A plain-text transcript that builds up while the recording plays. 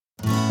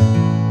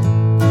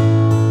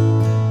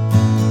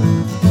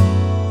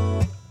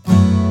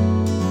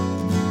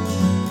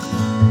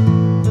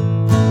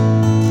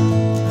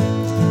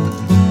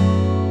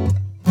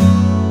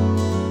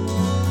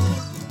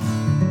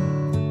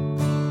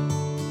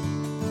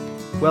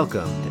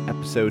Welcome to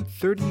episode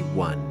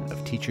 31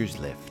 of Teachers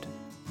Lift.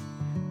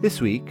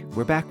 This week,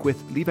 we're back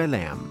with Levi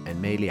Lam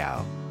and Mei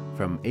Liao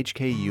from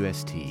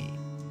HKUST.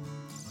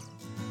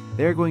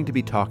 They're going to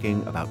be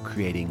talking about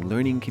creating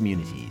learning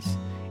communities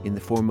in the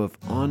form of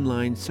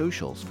online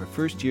socials for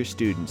first-year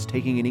students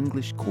taking an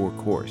English core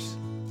course.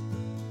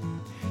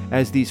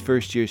 As these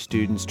first-year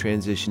students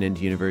transition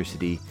into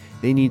university,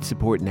 they need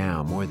support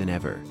now more than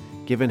ever,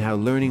 given how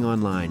learning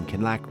online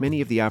can lack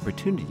many of the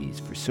opportunities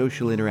for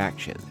social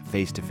interaction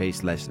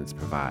face-to-face lessons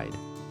provide.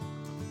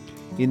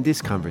 In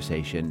this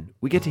conversation,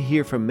 we get to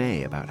hear from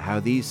Mei about how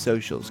these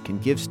socials can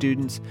give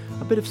students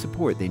a bit of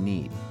support they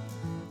need.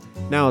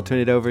 Now I'll turn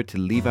it over to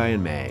Levi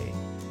and Mei.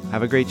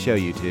 Have a great show,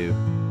 you two.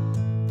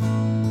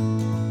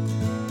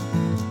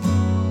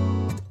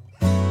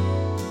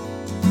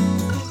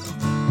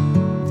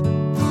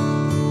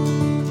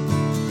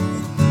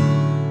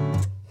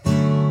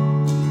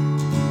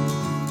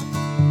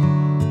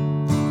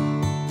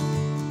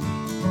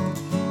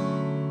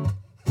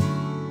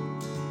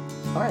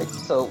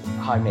 So,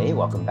 hi Mei,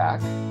 welcome back.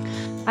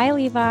 Hi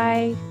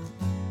Levi.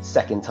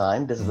 Second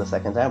time. This is the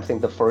second time. I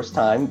think the first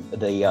time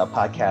the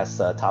podcast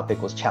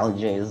topic was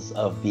challenges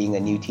of being a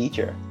new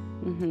teacher.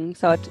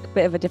 So it's a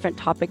bit of a different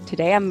topic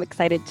today. I'm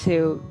excited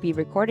to be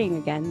recording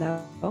again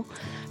though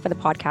for the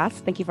podcast.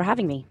 Thank you for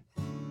having me.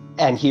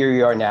 And here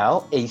you are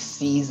now, a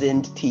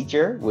seasoned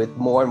teacher with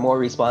more and more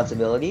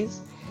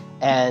responsibilities.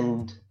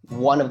 And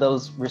one of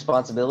those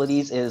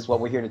responsibilities is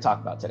what we're here to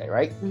talk about today,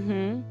 right?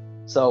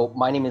 So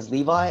my name is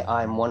Levi.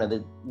 I'm one of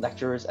the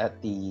lecturers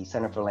at the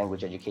Center for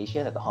Language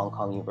Education at the Hong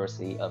Kong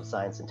University of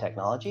Science and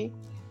Technology.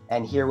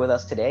 And here with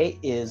us today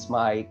is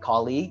my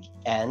colleague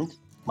and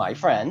my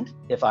friend,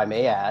 if I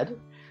may add,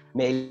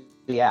 Mei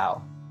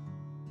Liao.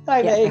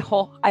 Hi, Mei.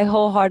 I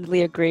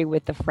wholeheartedly agree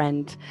with the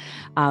friend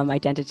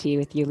identity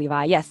with you,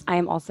 Levi. Yes, I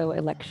am also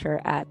a lecturer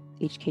at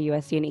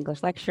HKUST, an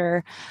English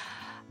lecturer.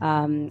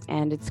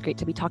 And it's great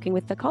to be talking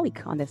with a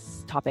colleague on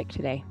this topic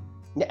today.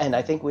 And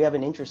I think we have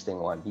an interesting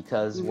one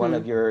because one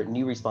of your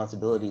new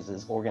responsibilities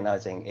is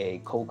organizing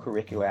a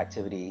co-curricular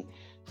activity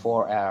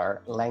for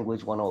our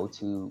Language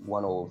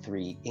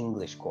 102-103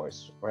 English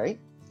course, right?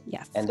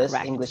 Yes, and this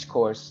correct. English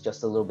course,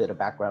 just a little bit of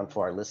background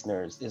for our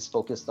listeners, is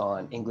focused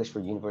on English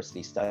for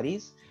university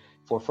studies.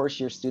 For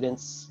first-year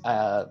students,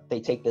 they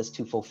take this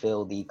to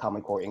fulfill the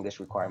Common Core English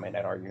requirement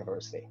at our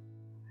university.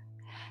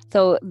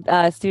 So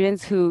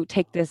students who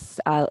take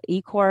this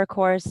eCore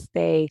course,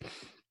 they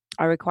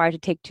are required to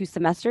take 2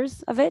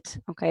 semesters of it,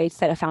 okay,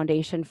 set a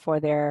foundation for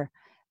their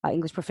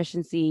English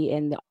proficiency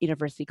in the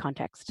university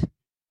context.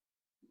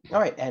 All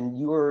right, and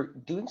you were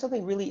doing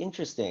something really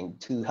interesting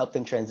to help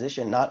them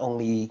transition not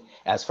only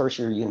as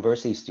first-year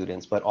university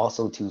students, but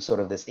also to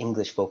sort of this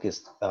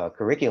English-focused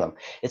curriculum.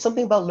 It's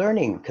something about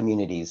learning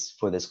communities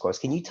for this course.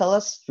 Can you tell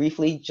us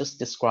briefly, just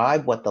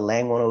describe what the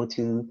Lang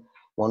 102,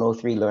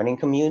 103 learning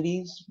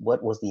communities,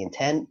 what was the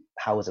intent,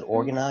 how was it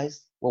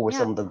organized, what were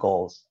some of the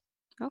goals?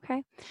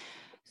 Okay.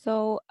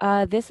 So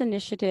this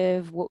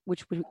initiative,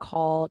 which we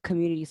call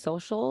Community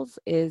Socials,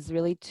 is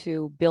really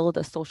to build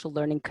a social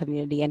learning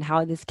community. And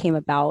how this came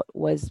about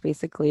was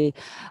basically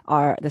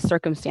the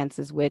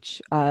circumstances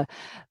which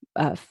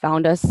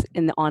found us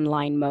in the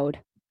online mode,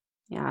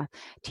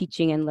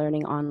 teaching and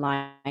learning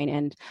online.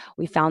 And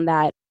we found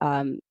that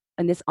in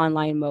this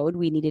online mode,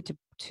 we needed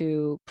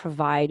to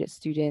provide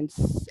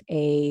students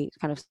a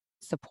kind of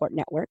support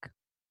network.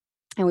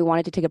 And we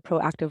wanted to take a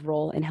proactive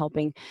role in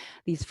helping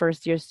these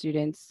first-year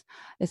students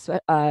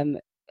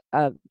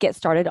get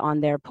started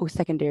on their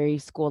post-secondary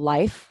school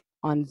life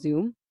on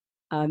Zoom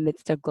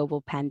amidst a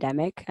global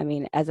pandemic. I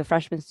mean, as a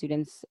freshman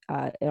students,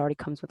 it already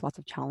comes with lots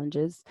of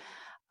challenges,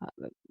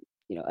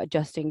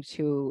 adjusting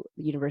to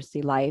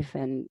university life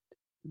and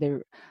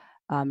the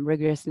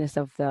rigorousness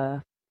of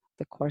the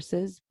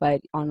courses. But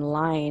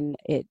online,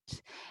 it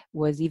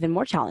was even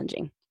more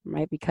challenging,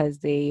 right? Because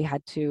they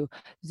had to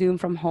Zoom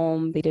from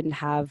home. They didn't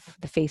have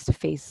the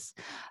face-to-face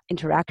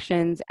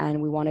interactions,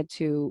 and we wanted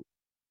to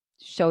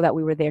show that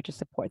we were there to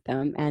support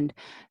them. And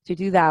to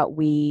do that,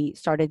 we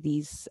started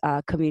these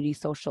community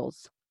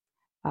socials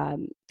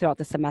throughout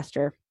the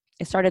semester.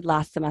 It started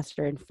last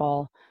semester in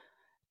fall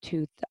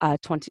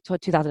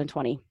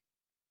 2020,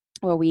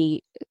 where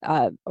we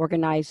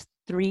organized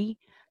 3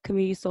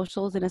 community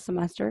socials in a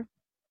semester,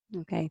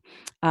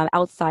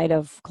 outside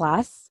of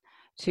class,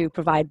 to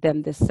provide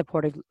them this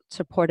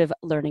supportive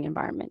learning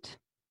environment.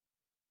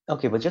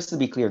 Okay, but just to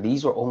be clear,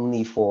 these were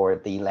only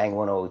for the Lang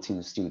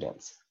 102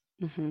 students,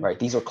 right?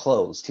 These are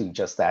closed to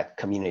just that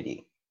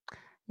community.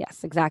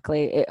 Yes,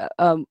 exactly.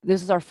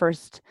 This is our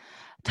first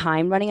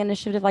time running an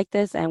initiative like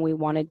this, and we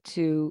wanted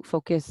to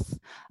focus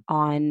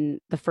on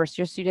the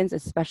first-year students,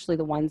 especially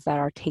the ones that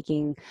are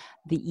taking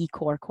the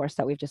eCore course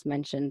that we've just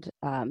mentioned,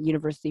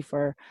 University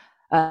for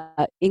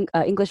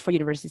English for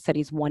University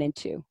Studies 1 and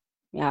 2.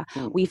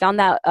 We found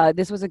that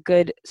this was a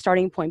good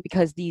starting point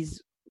because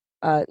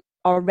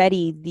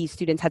already these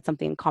students had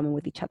something in common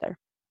with each other,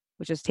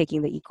 which is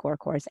taking the eCore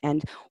course.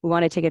 And we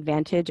want to take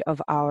advantage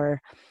of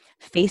our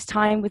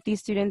FaceTime with these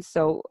students.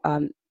 So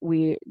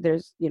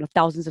there's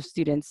thousands of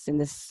students in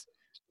this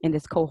in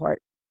this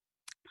cohort,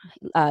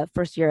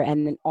 first year,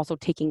 and then also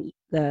taking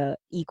the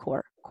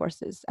eCore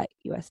courses at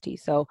UST.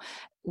 So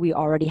we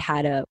already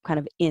had a kind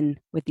of in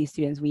with these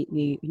students.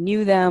 We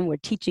knew them, we're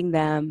teaching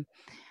them,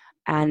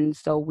 and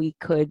so we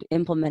could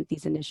implement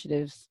these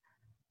initiatives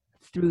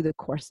through the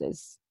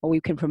courses, or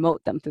we can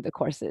promote them through the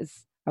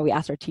courses. Or we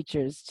asked our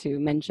teachers to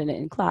mention it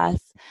in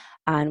class,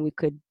 and we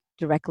could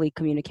directly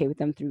communicate with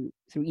them through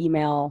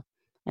email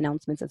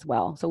announcements as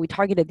well. So we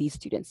targeted these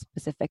students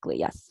specifically,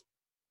 yes.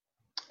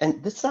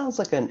 And this sounds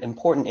like an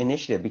important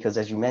initiative because,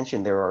 as you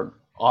mentioned, there are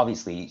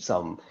obviously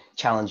some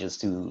challenges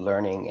to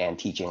learning and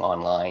teaching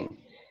online.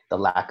 The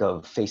lack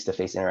of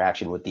face-to-face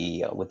interaction with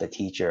the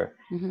teacher,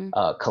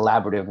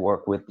 collaborative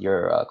work with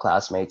your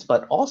classmates,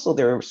 but also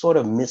they're sort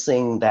of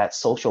missing that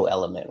social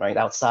element, right,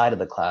 outside of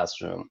the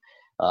classroom.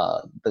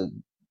 The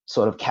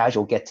sort of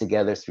casual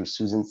get-togethers through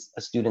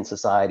student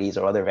societies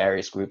or other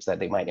various groups that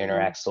they might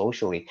interact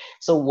socially.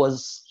 So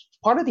was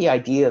part of the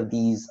idea of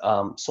these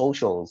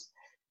socials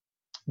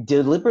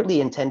deliberately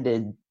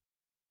intended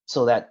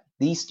so that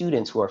these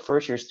students who are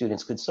first-year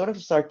students could sort of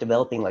start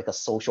developing like a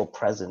social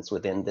presence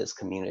within this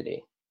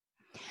community?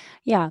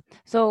 Yeah.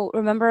 So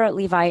remember,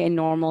 Levi, in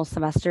normal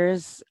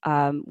semesters,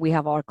 we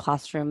have our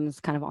classrooms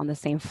kind of on the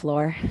same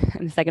floor,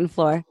 on the second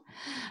floor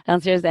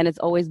downstairs, and it's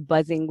always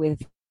buzzing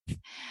with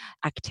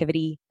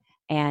activity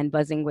and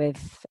buzzing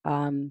with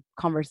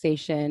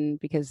conversation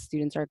because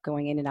students are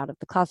going in and out of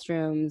the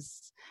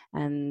classrooms,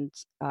 and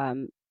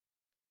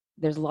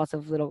there's lots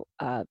of little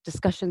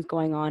discussions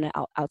going on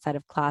outside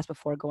of class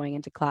before going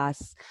into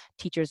class.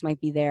 Teachers might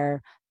be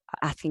there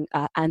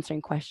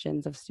answering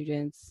questions of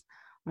students,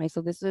 right?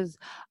 So this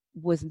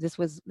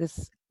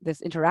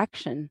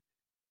interaction,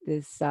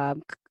 this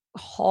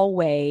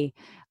hallway,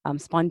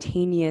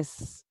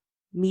 spontaneous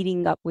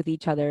meeting up with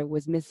each other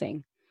was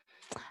missing,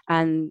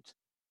 and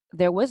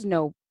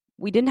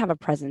we didn't have a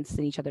presence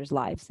in each other's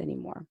lives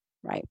anymore,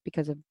 right?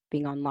 Because of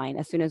being online.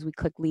 As soon as we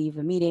click leave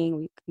a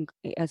meeting,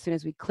 as soon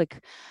as we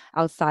click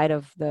outside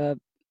of the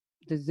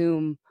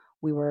Zoom,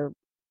 we were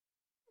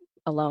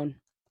alone,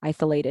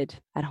 isolated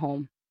at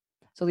home.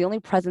 So the only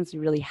presence we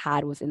really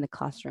had was in the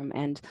classroom,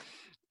 and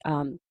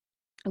I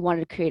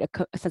wanted to create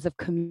a sense of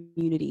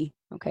community.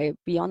 Okay,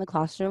 beyond the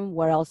classroom,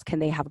 where else can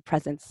they have a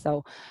presence?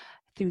 So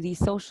through these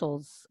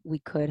socials, we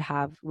could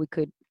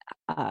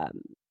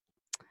um,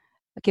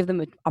 give them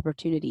an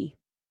opportunity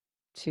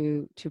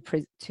to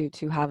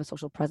have a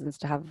social presence,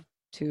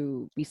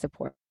 to be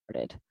supported.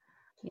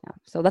 Yeah,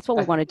 so that's what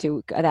we wanted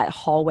to, that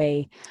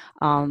hallway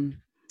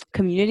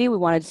community. We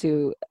wanted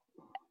to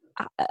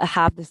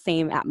have the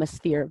same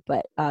atmosphere,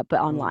 but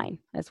online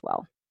as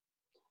well.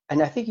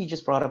 And I think you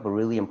just brought up a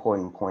really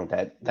important point,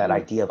 that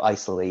idea of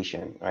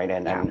isolation, right?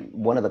 And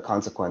one of the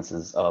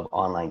consequences of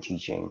online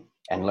teaching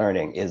and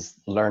learning is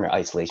learner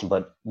isolation,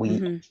 but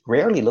we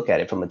rarely look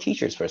at it from a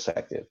teacher's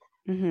perspective,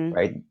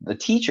 right? The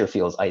teacher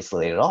feels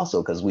isolated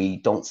also because we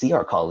don't see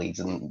our colleagues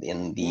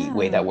in the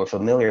way that we're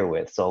familiar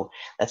with. So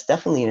that's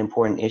definitely an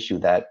important issue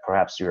that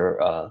perhaps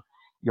your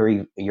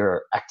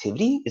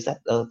activity, is that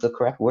the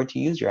correct word to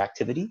use, your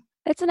activity?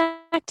 It's an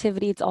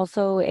activity. It's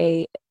also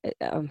you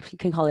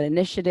can call it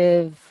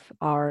initiative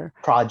or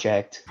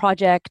project.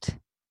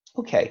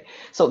 Okay,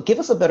 so give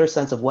us a better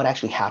sense of what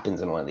actually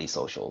happens in one of these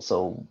socials.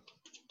 So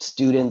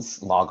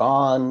students log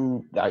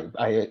on.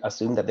 I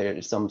assume that there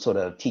is some sort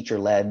of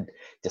teacher-led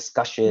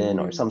discussion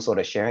or some sort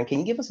of sharing. Can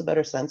you give us a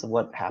better sense of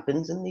what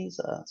happens in these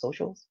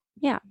socials?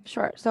 Yeah,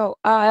 sure. So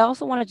I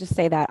also want to just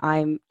say that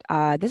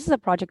this is a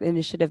project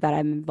initiative that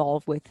I'm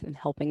involved with and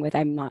helping with.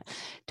 I'm not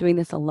doing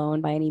this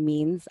alone by any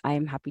means.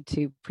 I'm happy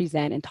to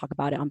present and talk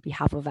about it on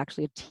behalf of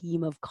actually a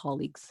team of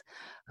colleagues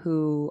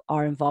who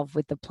are involved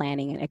with the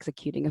planning and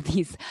executing of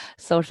these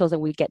socials.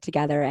 And we get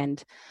together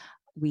and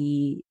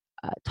we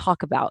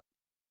talk about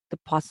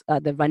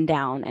the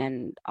rundown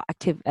and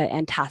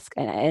task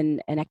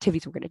and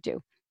activities we're going to do.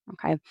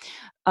 Okay,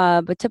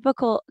 but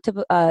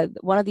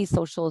one of these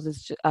socials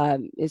is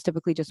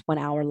typically just 1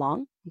 hour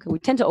long. Okay, we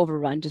tend to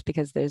overrun just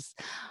because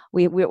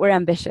we're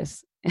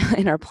ambitious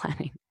in our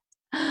planning.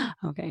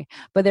 Okay,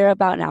 but they're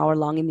about an hour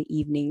long in the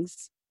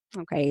evenings.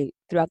 Okay,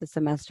 throughout the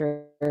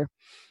semester,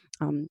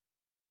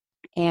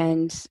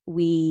 and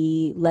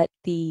we let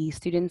the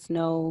students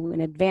know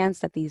in advance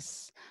that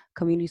these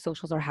community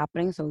socials are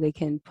happening, so they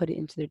can put it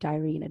into their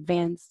diary in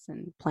advance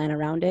and plan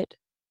around it.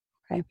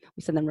 Okay,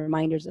 we send them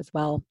reminders as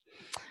well.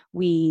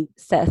 We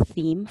set a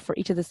theme for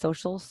each of the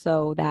socials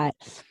so that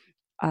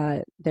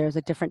there's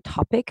a different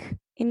topic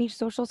in each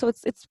social. So it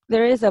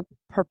is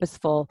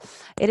purposeful,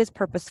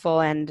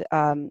 and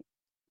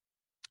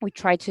we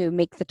try to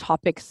make the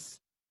topics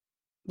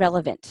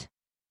relevant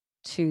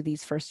to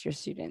these first year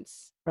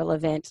students,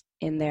 relevant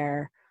to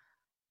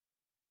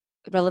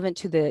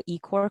the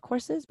eCore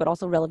courses, but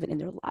also relevant in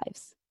their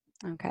lives.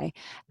 Okay,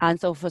 and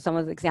so for some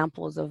of the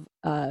examples of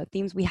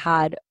themes we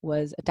had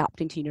was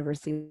adapting to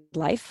university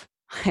life,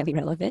 highly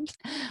relevant.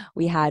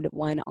 We had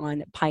one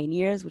on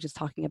pioneers, which is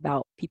talking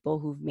about people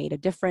who've made a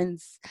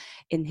difference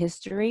in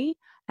history,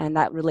 and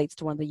that relates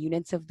to one of the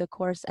units of the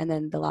course. And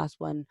then the last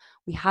one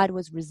we had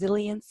was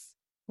resilience,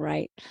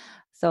 right?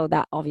 So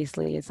that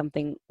obviously is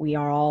something we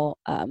are all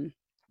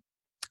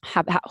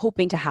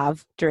hoping to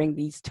have during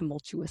these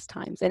tumultuous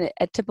times. And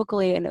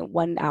typically in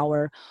 1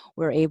 hour,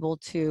 we're able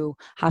to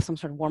have some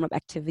sort of warm-up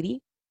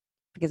activity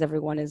because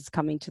everyone is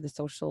coming to the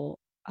social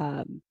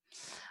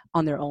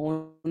on their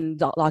own,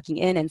 logging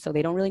in, and so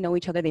they don't really know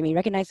each other. They may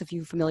recognize a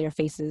few familiar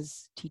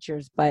faces,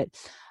 teachers, but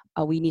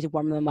we need to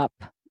warm them up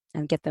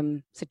and get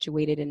them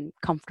situated and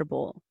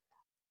comfortable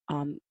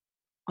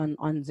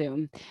on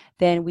Zoom.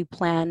 Then we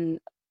plan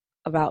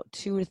about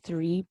 2 to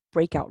 3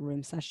 breakout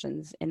room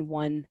sessions in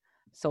one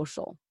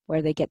social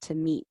where they get to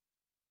meet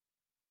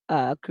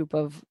a group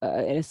of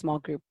in a small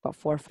group, about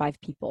 4 or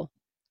 5 people,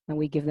 and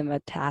we give them a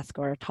task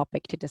or a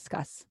topic to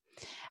discuss.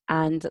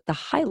 And the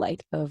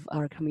highlight of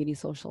our community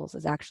socials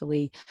is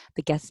actually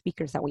the guest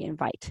speakers that we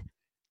invite.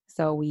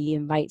 So we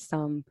invite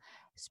some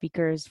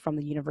speakers from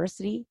the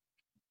university,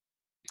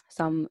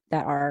 some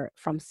that are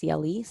from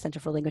CLE, Center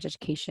for Language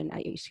Education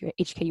at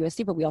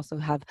HKUST, but we also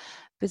have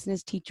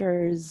business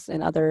teachers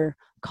and other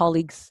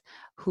colleagues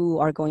who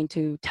are going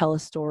to tell a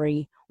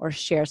story or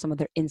share some of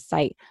their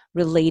insight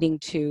relating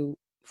to,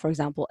 for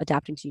example,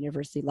 adapting to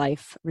university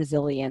life,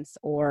 resilience,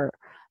 or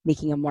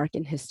making a mark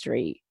in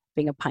history,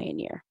 being a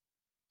pioneer.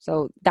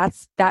 So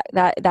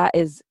that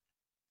is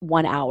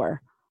 1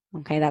 hour.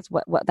 Okay, that's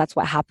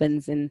what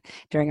happens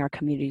during our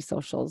community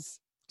socials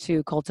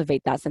to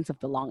cultivate that sense of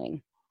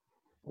belonging.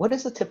 What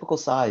is the typical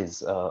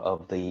size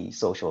of the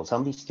socials? How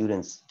many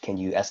students can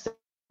you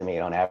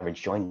estimate on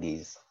average join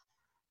these?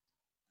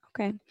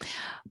 Okay.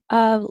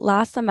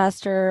 Last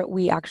semester,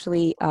 we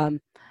actually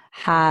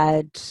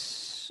had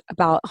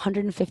about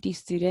 150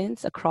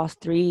 students across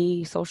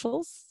 3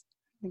 socials.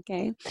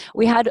 Okay.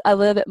 We had a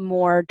little bit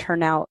more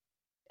turnout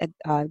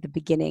at the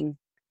beginning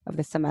of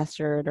the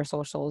semester at our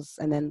socials,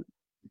 and then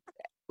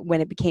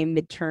when it became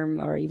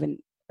midterm or even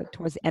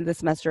towards the end of the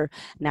semester,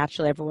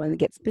 naturally everyone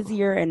gets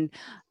busier and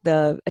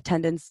the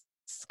attendance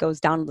goes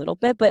down a little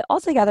bit, but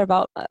altogether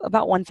about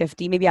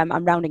 150. Maybe I'm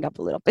rounding up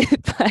a little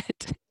bit,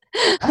 but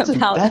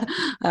about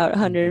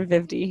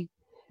 150.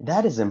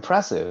 That is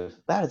impressive.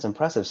 That is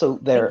impressive. So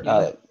there,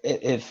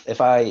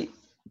 if I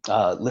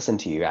listen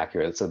to you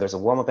accurate, so there's a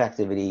warm-up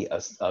activity,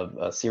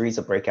 a series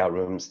of breakout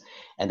rooms,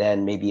 and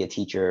then maybe a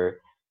teacher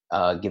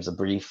gives a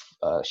brief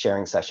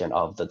sharing session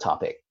of the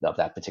topic of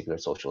that particular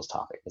socials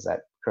topic. Is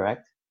that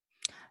correct?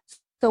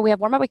 So we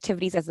have warm-up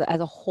activities as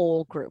a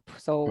whole group.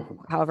 So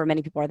however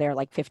many people are there,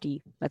 like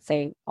 50, let's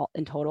say, all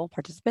in total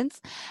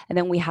participants. And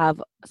then we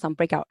have some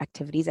breakout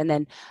activities. And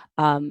then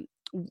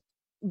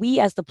we,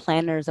 as the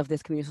planners of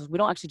this community, we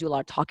don't actually do a lot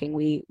of talking.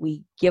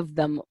 We give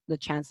them the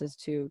chances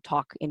to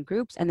talk in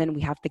groups. And then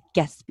we have the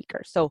guest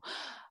speakers. So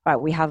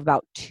we have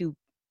about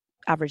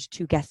average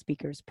 2 guest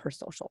speakers per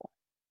social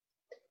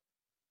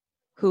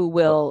who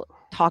will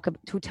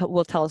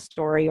will tell a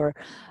story or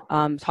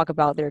talk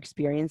about their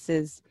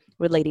experiences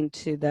relating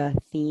to the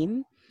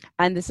theme.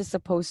 And this is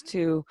supposed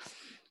to,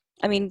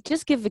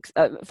 just give,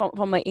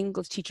 from my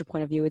English teacher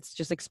point of view, it's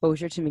just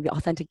exposure to maybe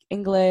authentic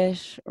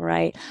English,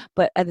 right?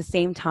 But at the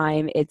same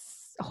time,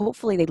 it's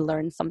hopefully they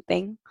learn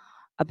something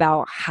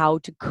about how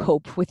to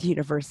cope with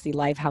university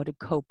life, how to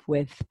cope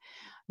with,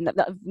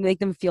 make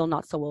them feel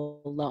not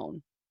so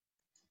alone.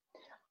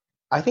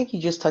 I think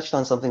you just touched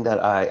on something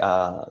that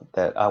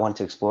I want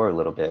to explore a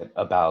little bit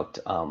about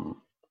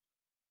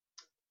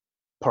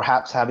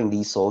perhaps having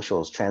these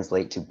socials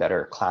translate to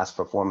better class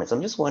performance.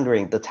 I'm just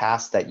wondering the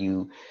tasks that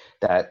you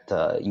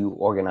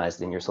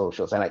organized in your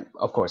socials, and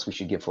of course we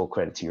should give full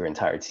credit to your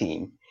entire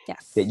team.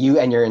 Yes. That you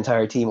and your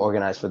entire team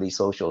organized for these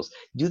socials.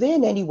 Do they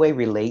in any way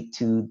relate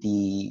to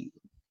the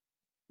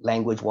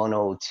Language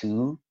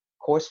 102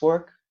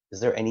 coursework? Is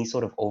there any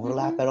sort of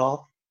overlap at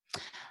all?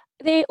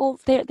 They're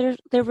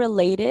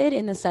related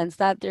in the sense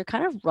that they're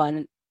kind of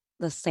run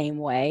the same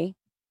way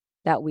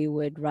that we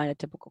would run a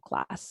typical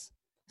class.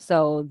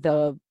 So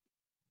the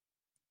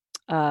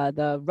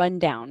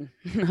rundown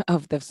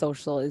of the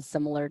social is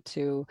similar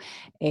to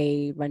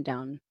a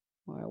rundown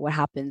or what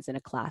happens in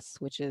a class,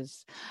 which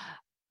is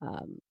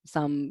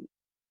some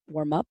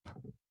warm up,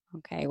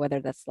 okay, whether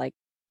that's like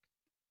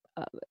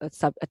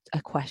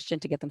a question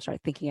to get them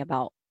started thinking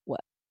about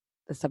what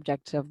the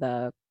subject of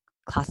the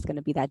class is going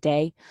to be that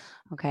day,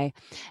 okay.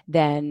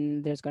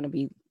 Then there's going to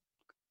be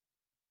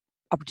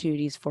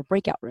opportunities for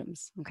breakout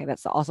rooms, okay.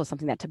 That's also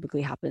something that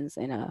typically happens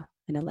in a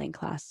Lang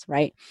class,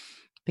 right?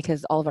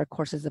 Because all of our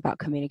courses is about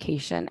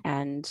communication,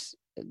 and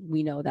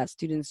we know that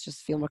students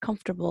just feel more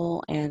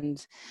comfortable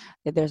and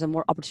that there's a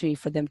more opportunity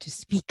for them to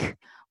speak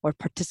or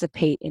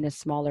participate in a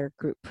smaller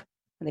group,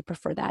 and they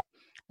prefer that.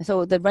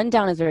 So the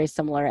rundown is very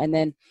similar. And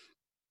then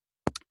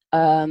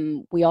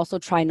we also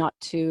try not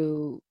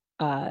to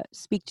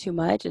speak too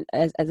much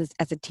as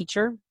a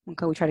teacher.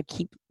 Okay, we try to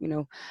keep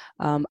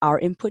our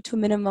input to a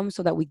minimum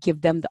so that we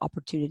give them the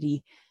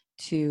opportunity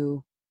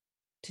to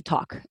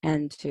talk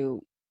and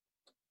to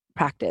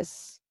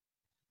practice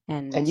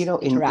and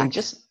interact.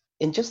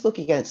 in just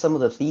looking at some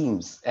of the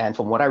themes, and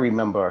from what I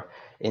remember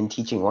in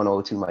teaching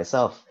 102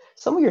 myself,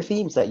 some of your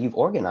themes that you've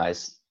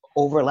organized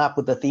overlap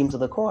with the themes of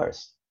the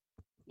course.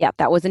 Yeah,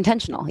 that was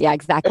intentional. Yeah,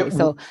 exactly.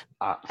 So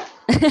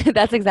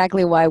that's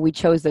exactly why we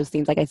chose those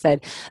themes. Like I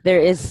said, there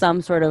is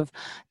some sort of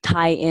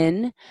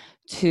tie-in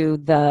to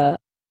the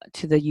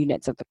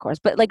units of the course,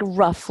 but like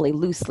roughly,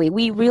 loosely.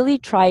 We really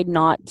tried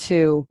not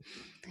to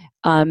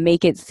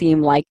make it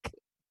seem like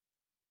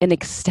an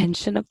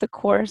extension of the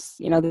course.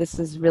 This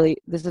is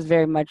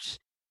very much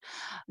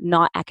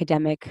not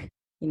academic.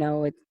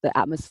 It's the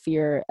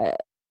atmosphere.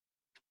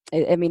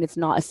 I mean, it's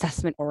not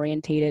assessment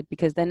orientated,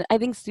 because then I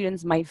think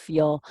students might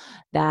feel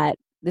that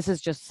this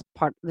is just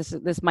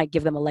this might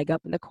give them a leg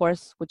up in the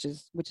course, which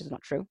is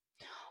not true,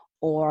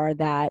 or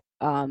that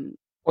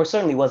or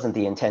certainly wasn't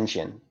the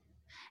intention.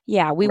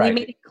 Yeah, we Right.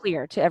 made it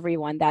clear to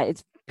everyone that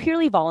it's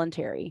purely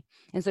voluntary.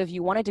 And so if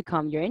you wanted to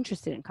come, you're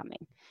interested in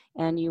coming,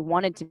 and you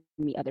wanted to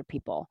meet other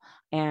people,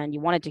 and you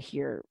wanted to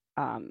hear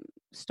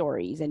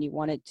stories, and you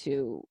wanted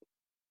to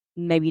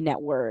maybe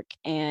network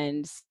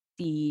and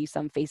see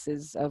some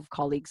faces of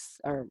colleagues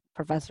or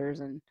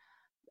professors and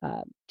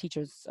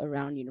teachers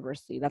around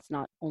university. That's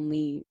not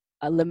only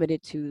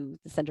limited to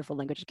the Center for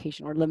Language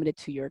Education or limited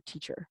to your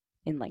teacher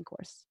in Lang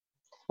course.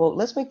 Well,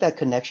 let's make that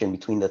connection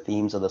between the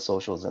themes of the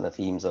socials and the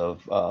themes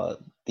of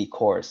the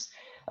course.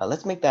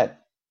 Let's make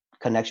that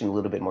connection a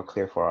little bit more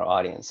clear for our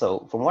audience.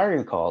 So from what I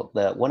recall,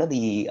 one of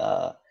the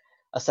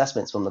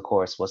assessments from the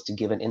course was to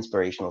give an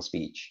inspirational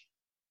speech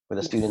for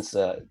the students,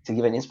 to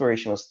give an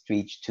inspirational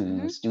speech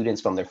to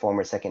students from their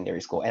former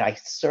secondary school. And I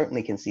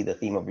certainly can see the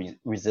theme of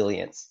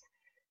resilience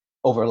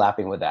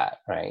overlapping with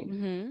that, right?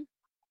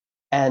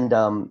 And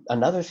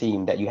another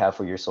theme that you have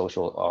for your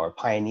social are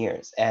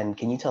pioneers. And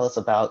can you tell us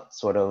about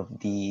sort of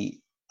the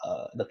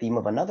theme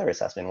of another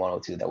assessment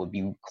 102 that would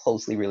be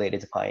closely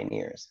related to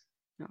pioneers?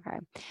 Okay.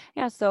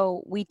 Yeah.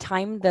 So we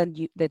timed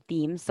the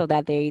themes so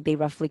that they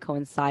roughly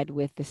coincide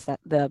with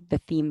the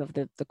theme of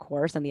the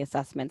course and the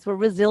assessments. Where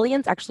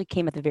resilience actually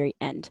came at the very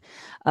end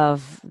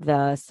of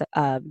the.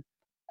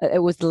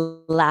 It was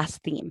the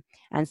last theme,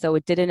 and so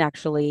it didn't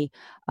actually.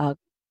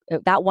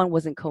 That one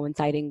wasn't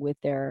coinciding with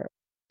their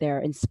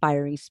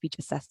inspiring speech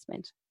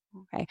assessment.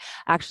 Okay,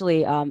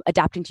 actually,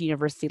 adapting to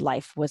university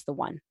life was the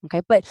one.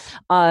 Okay, but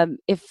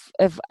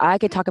if I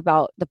could talk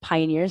about the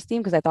pioneers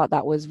theme, because I thought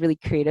that was really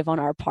creative on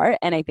our part,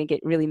 and I think it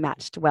really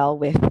matched well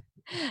with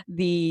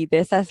the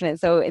assessment.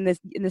 So in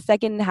the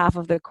second half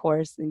of the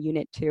course in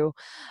Unit 2,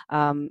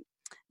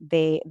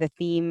 the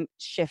theme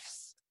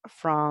shifts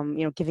from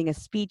giving a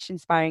speech,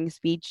 inspiring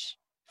speech,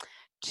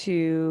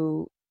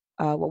 to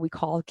what we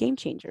call game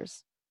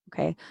changers.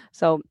 Okay,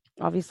 so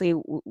obviously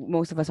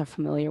most of us are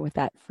familiar with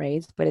that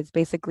phrase, but it's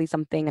basically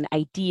something, an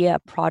idea, a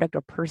product,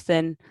 or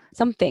person,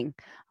 something,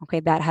 okay,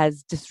 that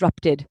has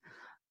disrupted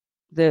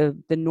the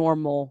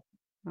normal,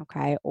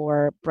 okay,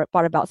 or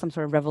brought about some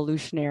sort of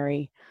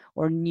revolutionary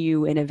or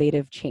new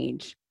innovative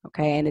change.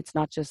 Okay, and it's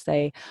not just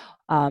a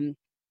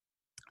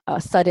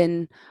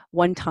sudden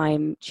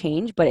one-time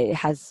change, but it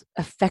has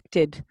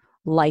affected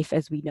life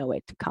as we know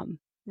it to come.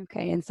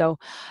 Okay, and so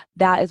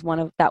that was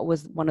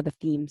one of the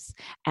themes.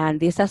 And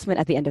the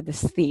assessment at the end of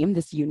this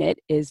unit,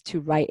 is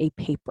to write a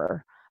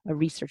paper, a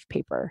research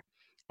paper,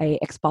 a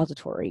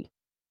expository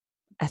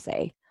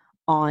essay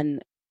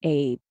on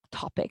a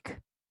topic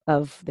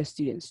of the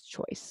student's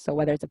choice. So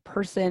whether it's a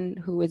person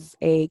who is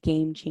a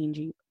game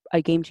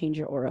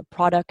changer, or a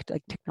product,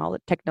 like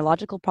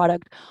technological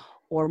product,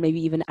 or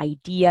maybe even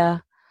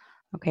idea,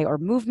 okay, or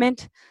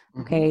movement,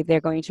 okay,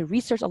 they're going to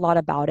research a lot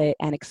about it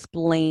and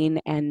explain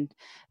and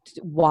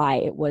why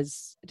it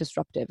was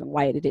disruptive and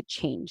why did it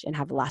change and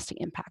have a lasting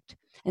impact.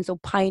 And so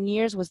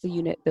pioneers was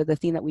the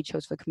theme that we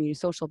chose for community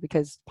social,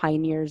 because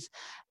pioneers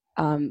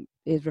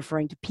is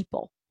referring to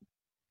people,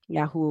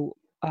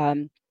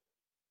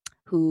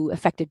 who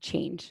affected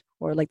change,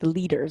 or like the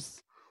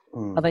leaders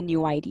of a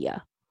new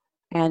idea.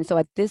 And so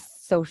at this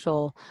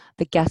social,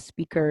 the guest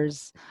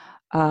speakers,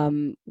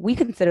 we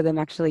consider them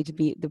actually to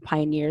be the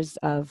pioneers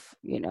of,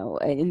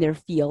 in their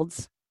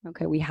fields.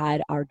 Okay, we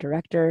had our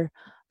director,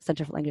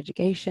 Center for Language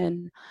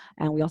Education,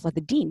 and we also had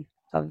the dean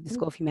of the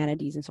School of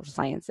Humanities and Social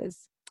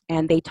Sciences.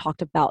 And they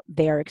talked about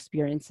their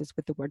experiences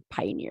with the word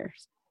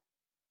pioneers.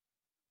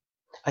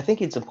 I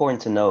think it's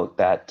important to note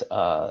that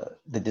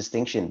the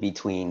distinction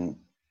between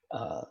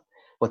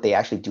what they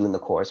actually do in the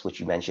course, which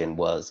you mentioned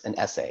was an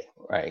essay,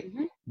 right?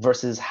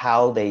 Versus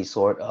how they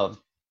sort of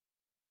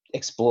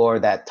explore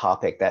that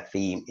topic, that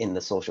theme in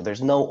the social.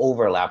 There's no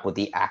overlap with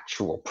the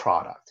actual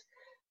product,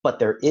 but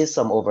there is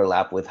some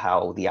overlap with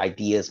how the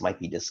ideas might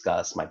be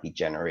discussed, might be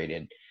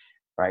generated,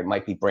 right?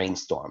 Might be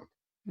brainstormed,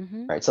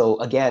 right? So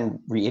again,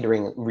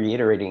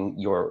 reiterating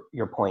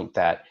your point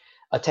that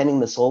attending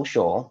the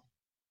social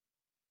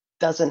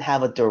doesn't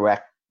have a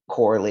direct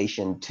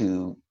correlation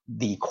to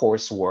the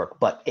coursework,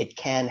 but it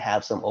can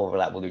have some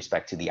overlap with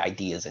respect to the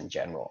ideas in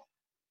general.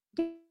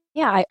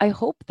 Yeah, I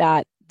hope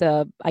that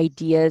the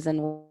ideas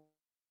and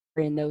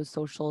in those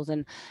socials,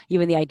 and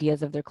even the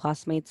ideas of their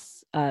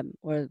classmates,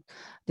 or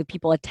the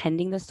people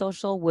attending the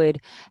social,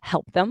 would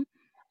help them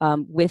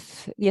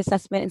with the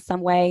assessment in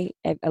some way,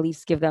 at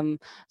least give them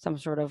some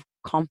sort of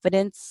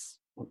confidence.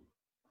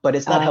 But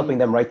it's not helping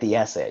them write the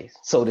essay,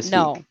 so to speak.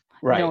 No,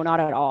 right? No, not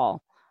at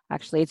all.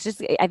 actually.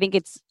 I think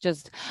it's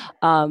just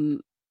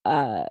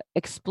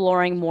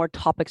exploring more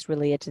topics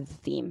related to the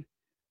theme.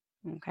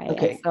 Okay, and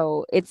Okay.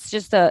 so it's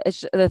just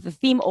the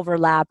theme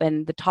overlap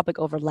and the topic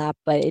overlap,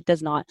 but it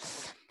does not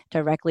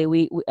directly.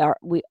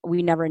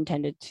 We never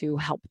intended to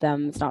help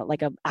them. It's not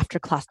like a after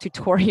class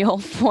tutorial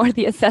for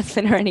the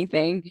assessment or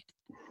anything.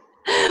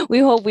 We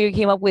hope we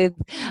came up with.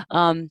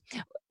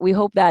 We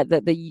hope that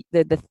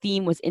the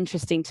theme was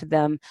interesting to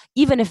them,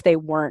 even if they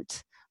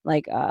weren't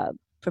like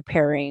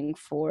preparing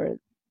for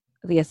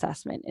the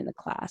assessment in the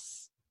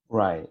class.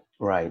 Right,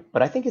 right.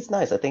 But I think it's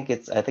nice. I think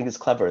it's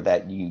clever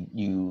that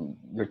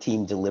your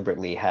team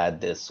deliberately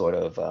had this sort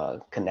of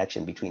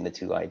connection between the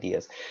two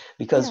ideas,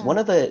 because Yeah.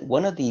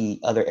 one of the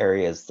other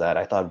areas that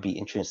I thought would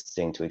be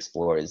interesting to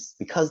explore is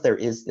because there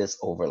is this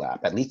overlap,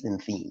 at least in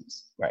themes,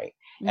 right?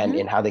 And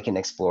Mm-hmm. in how they can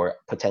explore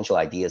potential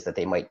ideas that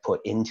they might put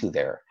into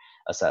their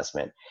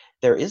assessment.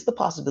 There is the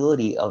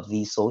possibility of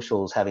these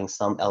socials having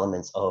some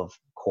elements of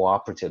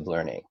cooperative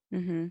learning,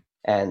 Mm-hmm.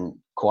 and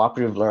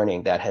cooperative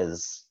learning that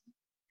has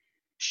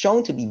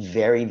shown to be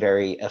very,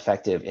 very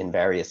effective in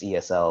various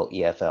ESL,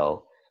 EFL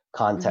Mm-hmm.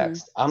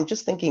 contexts. I'm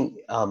just thinking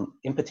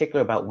in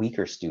particular about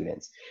weaker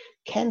students.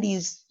 Can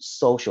these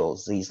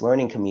socials, these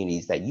learning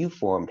communities that you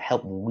formed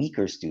help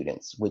weaker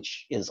students,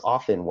 which is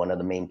often one of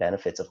the main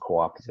benefits of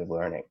cooperative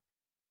learning?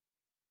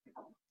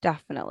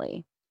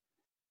 Definitely.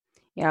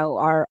 You know,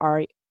 our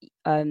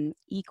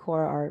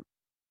eCore our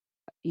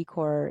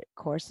eCore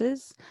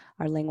courses,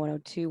 our Lang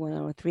 102,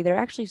 103, they're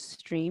actually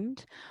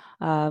streamed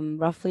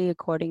roughly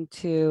according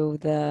to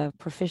the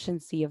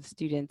proficiency of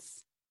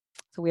students.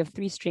 So we have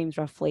 3 streams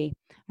roughly,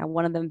 and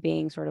one of them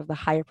being sort of the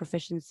higher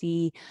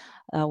proficiency.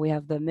 We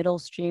have the middle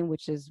stream,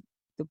 which is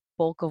the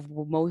bulk of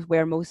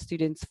where most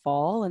students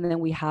fall, and then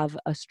we have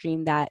a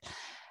stream that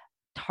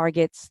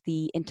targets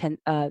the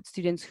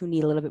students who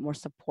need a little bit more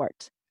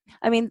support.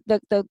 I mean,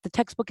 the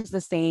textbook is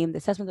the same, the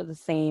assessments are the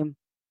same,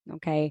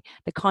 okay?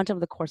 The content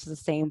of the course is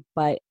the same,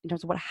 but in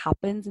terms of what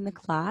happens in the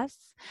class,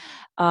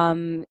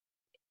 um,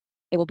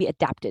 it will be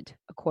adapted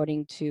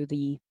according to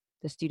the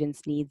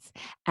students' needs,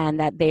 and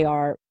that they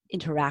are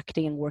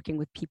interacting and working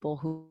with people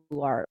who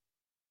are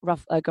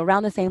like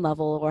around the same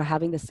level or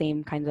having the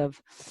same kinds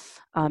of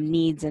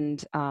needs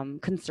and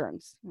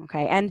concerns.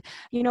 Okay, and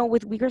you know,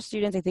 with weaker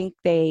students, I think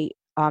they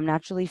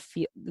naturally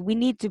feel we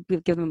need to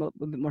give them a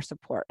bit more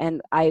support.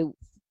 And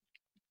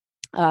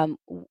um,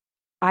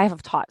 I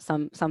have taught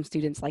some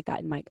students like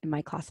that in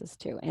my classes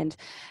too, and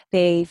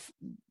they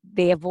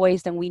have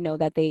voiced, and we know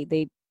that they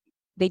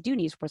do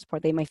need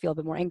support. They might feel a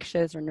bit more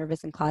anxious or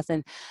nervous in class,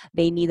 and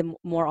they need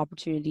more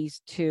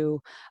opportunities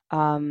to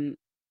um,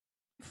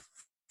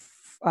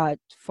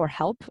 for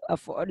help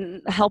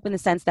in the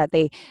sense that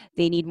they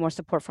need more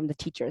support from the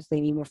teachers.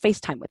 They need more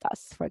FaceTime with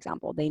us, for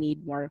example. They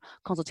need more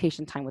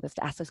consultation time with us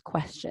to ask us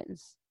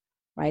questions,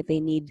 right?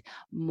 They need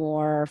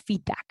more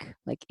feedback,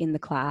 like in the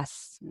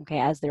class, okay,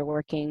 as they're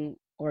working,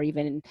 or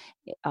even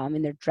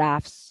in their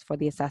drafts for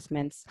the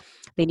assessments.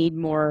 They need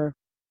more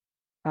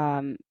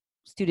um,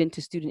 student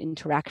to student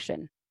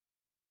interaction.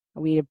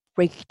 We need to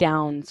break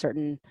down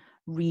certain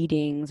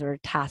readings or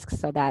tasks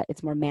so that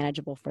it's more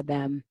manageable for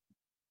them,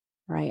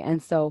 right?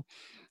 And so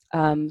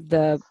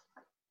the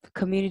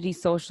community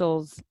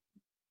socials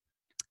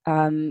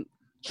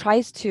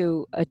tries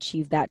to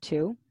achieve that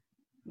too.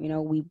 You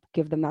know, we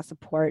give them that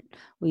support.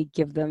 We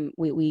give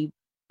the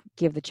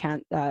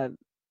chance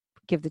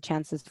give the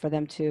chances for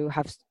them to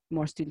have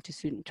more student to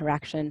student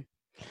interaction,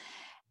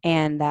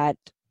 and that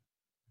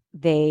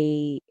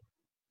they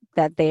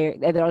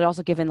they're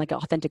also given like an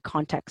authentic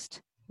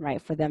context,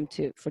 right, for them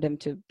to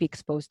be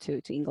exposed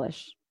to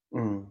English.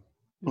 Mm.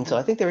 And so Mm-hmm.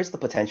 I think there is the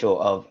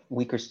potential of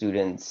weaker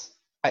students.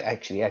 I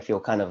feel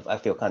kind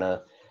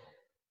of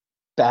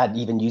bad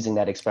even using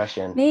that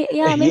expression.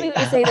 Maybe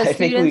we say the I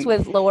think students we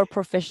with lower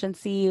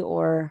proficiency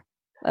or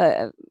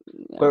uh,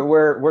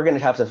 we're we're going to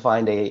have to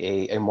find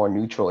a more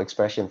neutral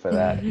expression for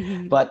that.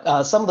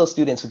 But some of those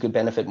students who could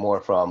benefit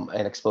more from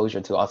an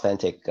exposure to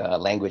authentic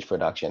language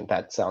production.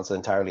 That sounds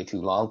entirely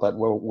too long, but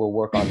we'll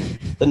work on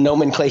the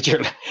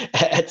nomenclature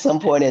at some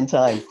point in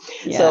time.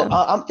 So yeah.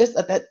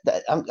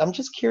 I'm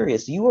just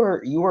curious. You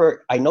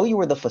were I know you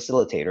were the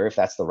facilitator, if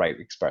that's the right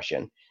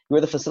expression. You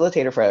were the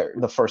facilitator for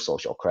the first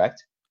social,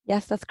 correct?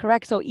 Yes, that's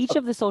correct. So each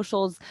of the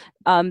socials,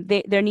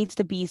 there needs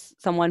to be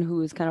someone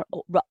who's kind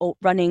of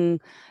running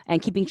and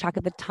keeping track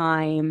of the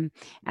time,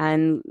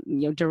 and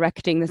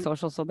directing the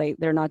social, so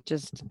they're not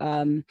just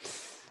so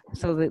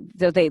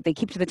they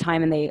keep to the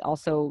time, and they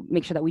also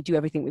make sure that we do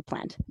everything we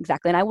planned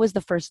exactly. And I was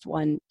the first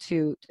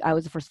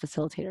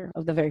facilitator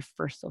of the very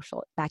first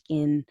social back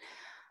in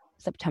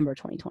September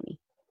 2020.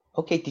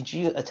 Okay, did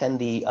you attend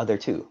the other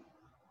two?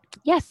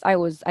 Yes,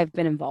 I've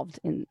been involved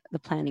in the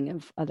planning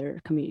of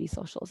other community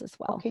socials as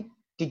well. Okay,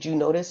 did you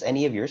notice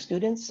any of your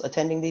students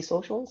attending these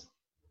socials?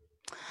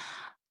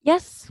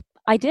 Yes,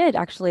 I did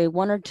actually,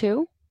 one or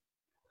two.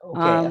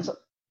 Okay, Um,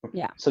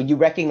 Yeah. So you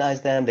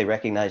recognize them, they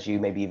recognize you,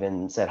 maybe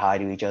even said hi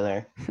to each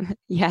other.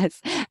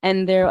 Yes,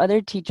 and there are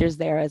other teachers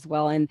there as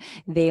well, and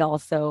they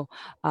also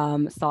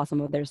saw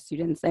some of their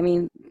students. I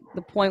mean,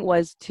 the point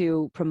was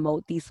to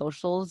promote these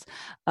socials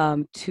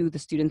to the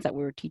students that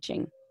we were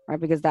teaching, right?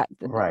 Because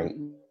Right.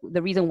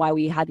 the reason why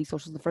we had these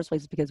socials in the first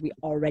place is because we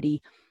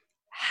already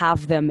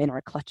have them in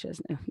our clutches.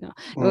 No,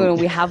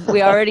 Mm.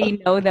 we already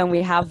know them.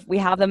 We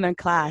have them in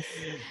class,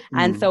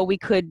 and Mm. so we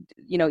could,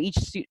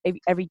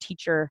 every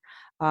teacher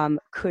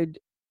could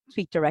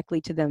speak directly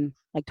to them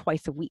like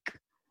twice a week,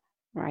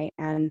 right?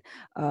 And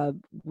uh,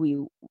 we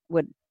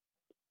would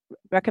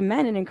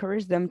recommend and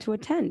encourage them to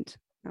attend.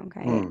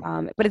 Okay,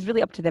 Mm. but it's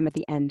really up to them at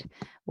the end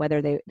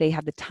whether they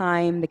have the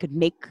time. They could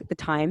make the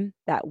time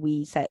that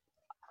we set.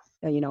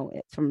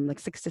 It's from like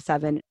 6 to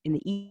 7 in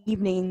the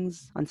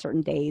evenings on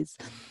certain days.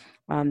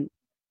 Um,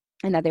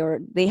 and that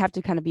they have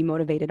to kind of be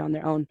motivated on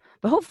their own,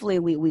 but hopefully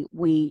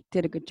we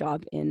did a good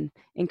job in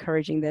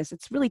encouraging this.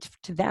 It's really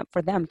to them,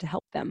 for them, to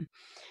help them.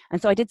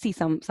 And so I did see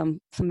some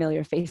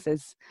familiar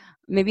faces.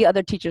 Maybe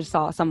other teachers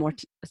saw some more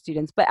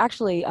students, but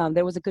actually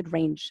there was a good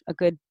range,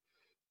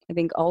 I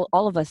think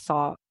all of us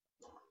saw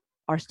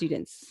our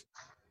students.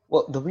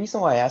 Well, the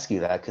reason why I ask you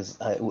that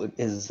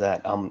is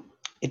that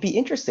it'd be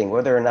interesting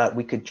whether or not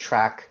we could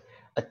track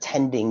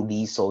attending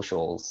these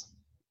socials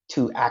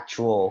to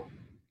actual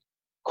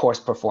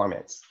course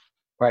performance,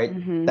 right?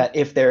 Mm-hmm. That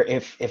if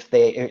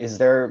they is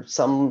there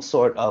some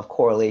sort of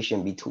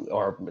correlation between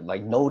or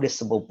like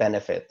noticeable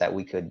benefit that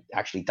we could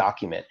actually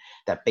document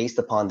that based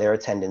upon their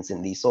attendance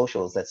in these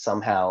socials that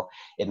somehow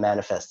it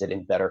manifested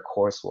in better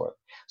coursework.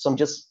 So I'm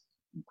just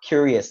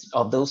curious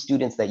of those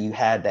students that you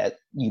had that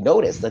you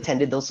noticed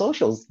attended those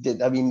socials.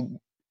 I mean,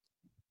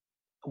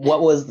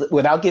 what was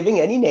without giving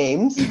any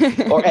names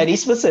or any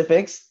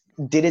specifics?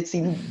 Did it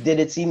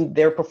seem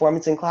their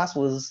performance in class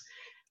was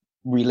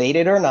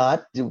related or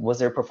not? Was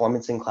their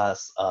performance in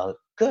class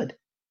good?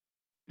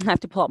 I have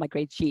to pull out my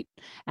grade sheet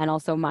and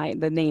also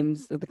the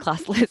names of the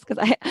class list,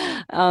 because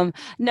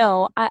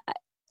no,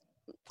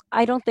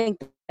 I don't think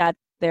that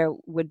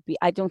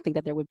I don't think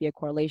that there would be a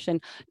correlation.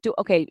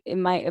 Okay, to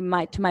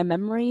my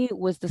memory,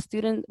 were the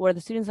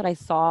students that I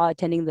saw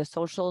attending the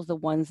socials the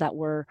ones that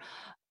were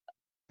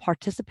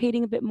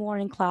participating a bit more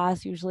in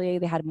class? Usually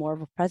they had more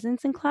of a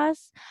presence in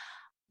class.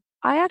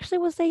 I actually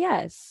would say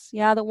yes.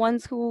 Yeah, the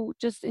ones who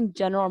just in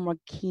general are more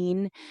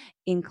keen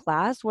in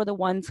class were the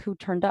ones who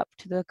turned up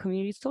to the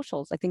community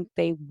socials. I think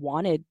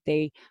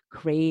they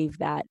crave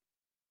that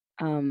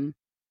um,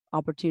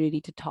 opportunity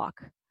to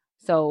talk.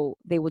 So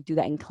they will do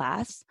that in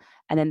class,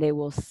 and then they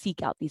will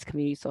seek out these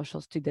community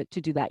socials to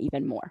do that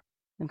even more.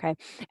 Okay,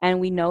 and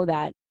we know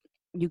that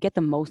you get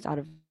the most out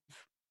of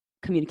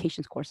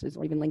communications courses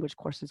or even language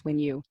courses when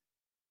you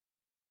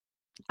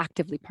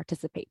actively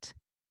participate,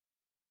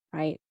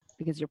 right?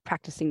 Because you're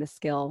practicing the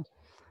skill,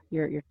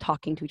 you're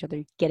talking to each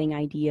other, getting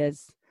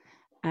ideas,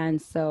 and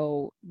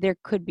so there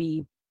could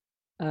be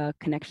a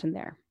connection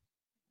there.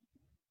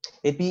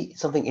 It'd be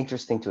something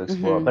interesting to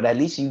explore, Mm-hmm. but at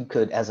least you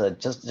could, as a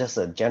just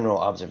a general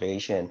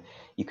observation,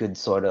 you could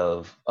sort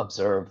of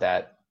observe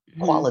that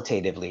Mm-hmm.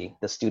 qualitatively,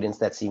 the students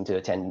that seem to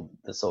attend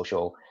the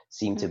social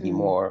seem to be Mm-hmm.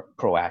 more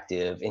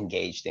proactive,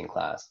 engaged in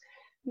class.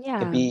 It'd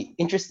Yeah. be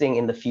interesting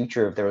in the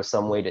future if there was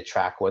some way to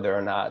track whether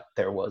or not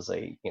there was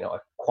a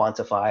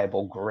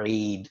quantifiable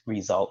grade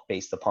result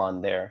based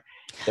upon their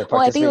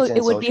Well, I think participation it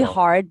in would be social.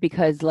 hard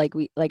because,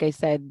 like I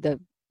said,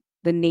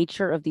 the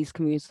nature of these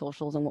community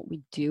socials and what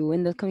we do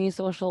in the community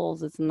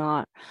socials, it's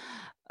not,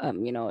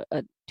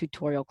 a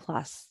tutorial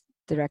class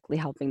directly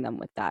helping them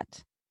with that.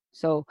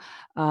 So,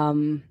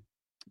 um,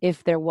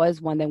 if there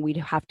was one, then we'd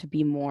have to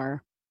be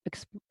more.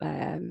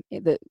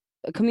 The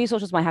community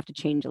socials might have to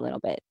change a little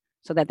bit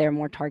so that they're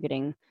more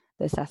targeting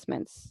the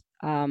assessments.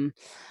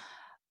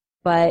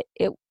 But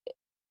it,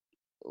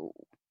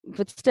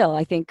 but still,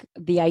 I think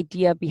the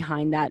idea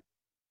behind that,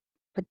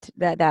 but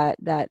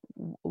that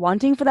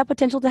wanting for that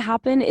potential to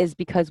happen is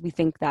because we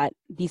think that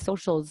these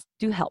socials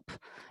do help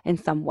in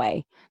some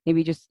way,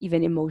 maybe just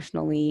even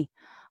emotionally,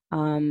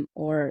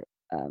 or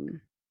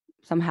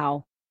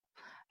somehow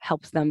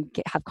helps them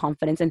have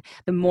confidence. And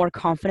the more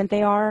confident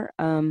they are,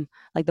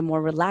 like the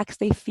more relaxed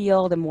they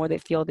feel, the more they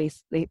feel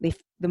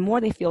the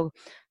more they feel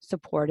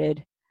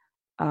supported,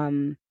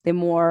 the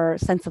more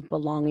sense of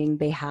belonging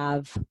they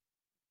have,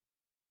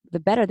 the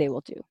better they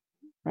will do,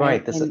 right?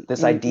 Right. This And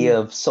this idea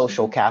in of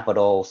social Mhm.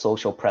 capital,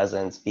 social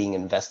presence being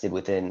invested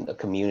within a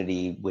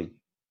community with,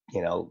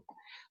 you know,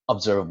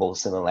 observable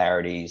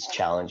similarities,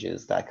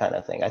 challenges, that kind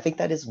of thing. I think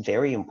that is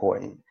very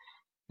important.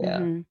 Yeah.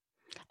 Mhm.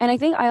 And I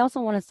think I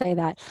also want to say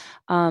that,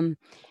 um,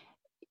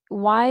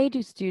 why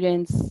do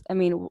students, I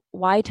mean,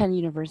 why attend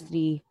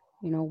university?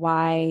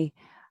 Why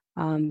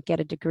get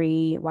a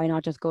degree? Why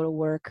not just go to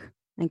work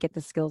and get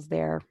the skills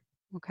there?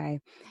 Okay.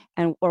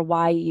 And or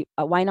why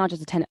not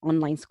just attend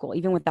online school?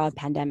 Even without a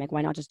pandemic,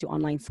 why not just do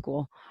online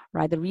school,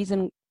 right? The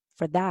reason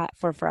for that,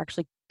 for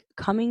actually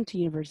coming to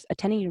university,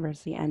 attending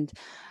university and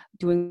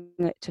doing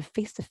it to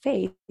face,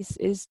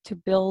 is to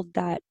build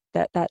that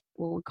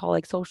what we call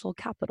like social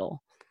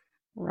capital,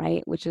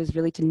 right? Which is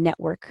really to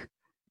network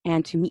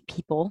and to meet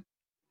people,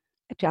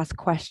 to ask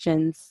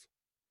questions.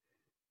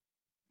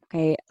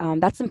 Okay,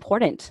 that's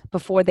important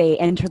before they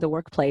enter the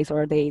workplace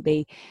or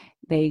they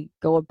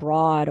go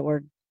abroad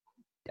or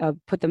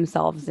put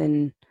themselves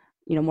in,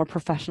 more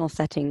professional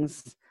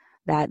settings,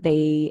 that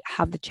they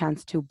have the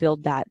chance to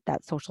build that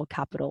social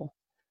capital.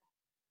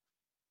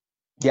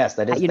 Yes,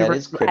 that is at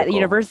the critical.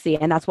 university,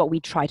 and that's what we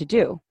try to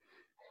do.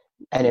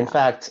 And in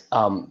fact,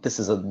 this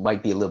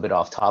might be a little bit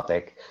off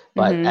topic,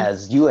 but Mm-hmm.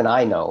 as you and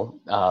I know,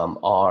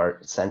 our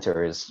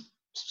center is,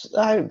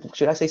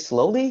 should I say,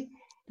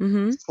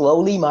 Mm-hmm.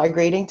 slowly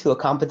migrating to a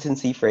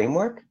competency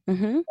framework.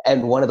 Mm-hmm.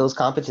 And one of those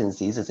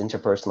competencies is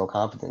interpersonal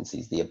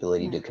competencies, the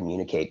ability Yeah. to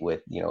communicate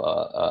with,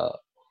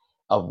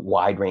 a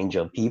wide range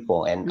of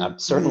people. And Mm-hmm.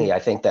 certainly, I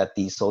think that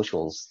these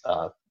socials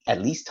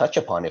at least touch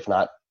upon, if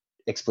not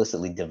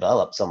explicitly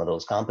develop, some of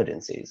those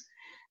competencies.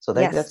 So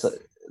Yes.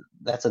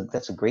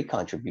 that's a great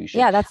contribution.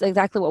 Yeah, that's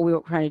exactly what we were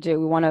trying to do.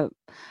 We want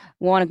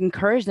to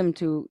encourage them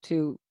to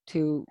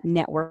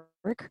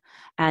network,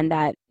 and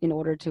that in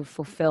order to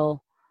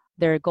fulfill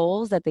their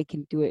goals, that they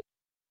can do it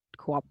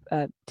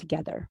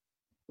together.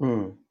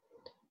 Mm.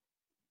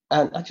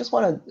 And I just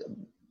want to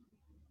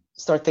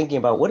start thinking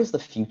about what is the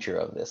future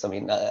of this. I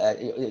mean,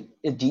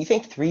 do you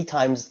think 3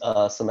 times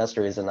a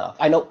semester is enough?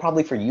 I know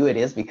probably for you it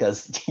is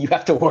because you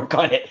have to work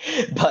on it.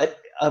 But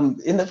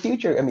in the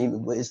future, I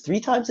mean, is 3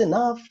 times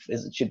enough?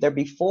 Should there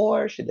be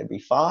 4? Should there be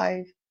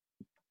 5?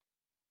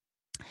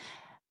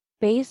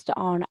 Based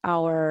on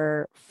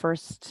our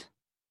first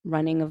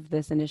running of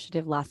this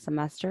initiative last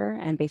semester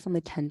and based on the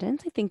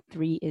attendance, I think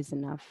 3 is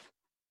enough.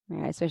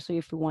 Yeah, especially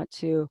if we want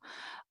to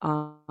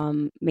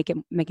make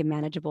it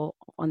manageable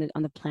on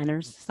the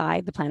planners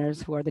side, the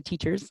planners who are the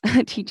teachers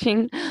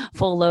teaching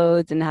full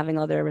loads and having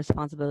other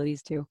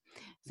responsibilities too.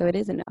 So it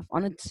is enough.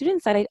 On the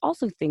student side, I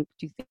also think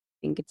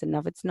it's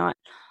enough. It's not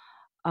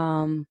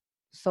so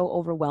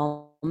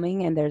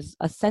overwhelming, and there's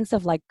a sense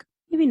of like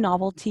maybe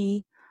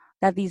novelty,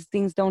 that these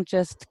things don't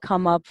just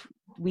come up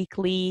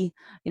weekly.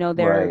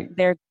 Right.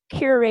 They're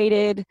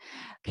curated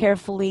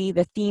carefully,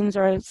 the themes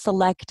are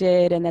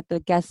selected, and that the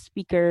guest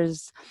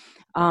speakers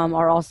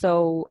are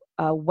also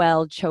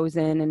well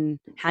chosen and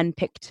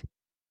handpicked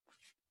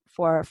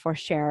for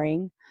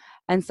sharing.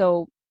 And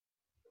so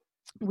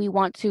we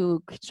want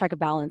to strike a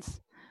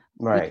balance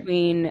Right.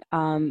 between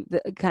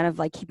the kind of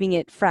like keeping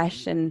it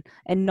fresh and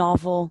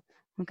novel.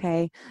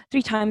 Okay,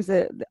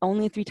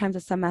 only 3 times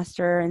a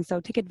semester, and so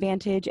take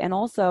advantage, and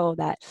also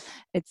that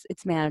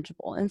it's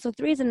manageable. And so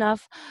 3 is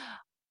enough.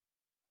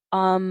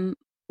 There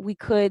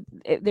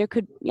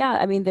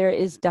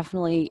is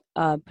definitely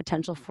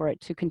potential for it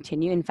to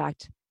continue. In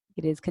fact,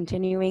 it is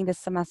continuing this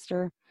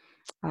semester.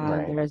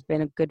 Right. There has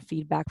been a good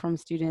feedback from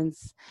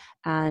students,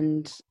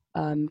 and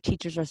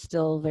teachers are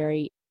still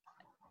very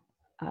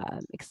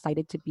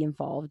excited to be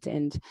involved.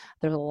 And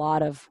there's a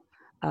lot of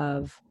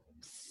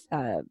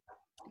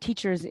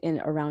teachers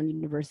around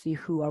university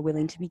who are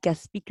willing to be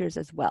guest speakers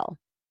as well.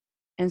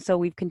 And so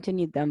we've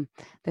continued them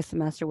this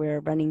semester.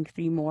 We're running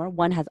 3 more.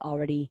 One has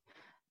already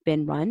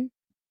been run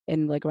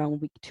in like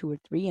around week 2 or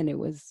 3, and it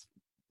was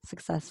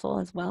successful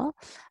as well.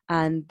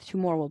 And 2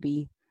 more will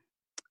be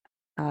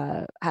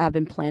have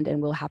been planned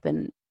and will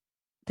happen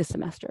this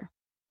semester.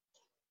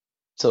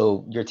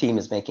 So your team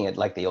is making it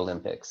like the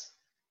Olympics.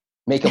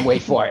 Make them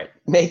wait for it.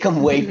 Make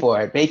them wait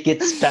for it. Make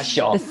it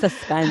special. The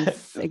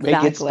suspense. Exactly.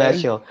 Make it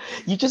special.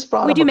 You just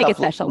brought We up do make it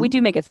special. We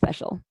do make it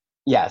special.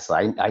 Yes,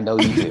 I know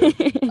you do.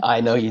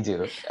 I know you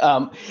do.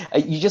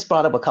 You just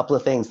brought up a couple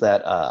of things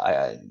that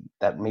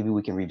that maybe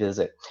we can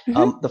revisit.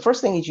 Mm-hmm. The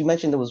first thing is you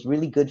mentioned there was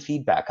really good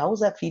feedback. How was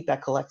that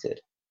feedback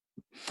collected?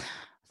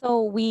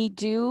 So we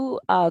do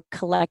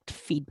collect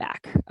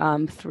feedback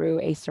through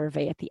a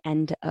survey at the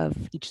end of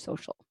each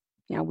social.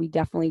 Now, we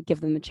definitely give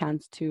them a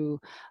chance to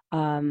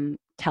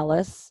tell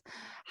us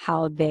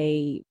how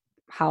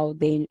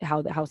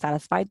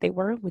satisfied they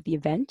were with the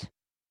event.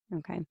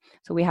 Okay,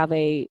 so we have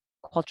a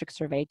Qualtrics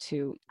survey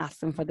to ask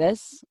them for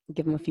this,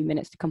 give them a few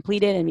minutes to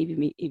complete it, and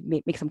maybe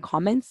make some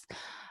comments.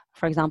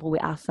 For example, we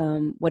ask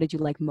them, what did you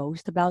like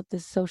most about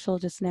this social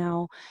just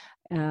now?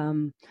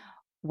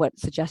 What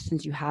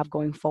suggestions you have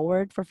going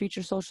forward for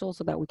future socials,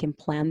 so that we can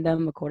plan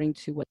them according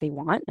to what they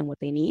want and what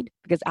they need.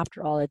 Because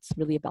after all, it's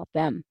really about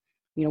them.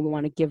 We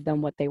want to give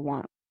them what they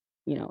want.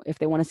 If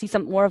they want to see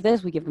some more of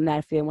this, we give them that.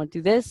 If they want to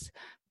do this,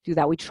 do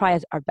that. We try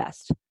our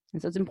best.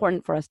 And so it's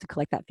important for us to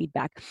collect that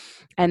feedback.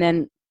 And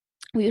then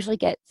we usually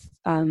get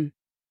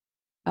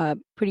a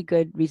pretty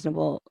good,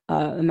 reasonable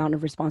amount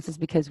of responses,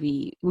 because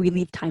we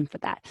leave time for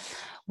that.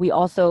 We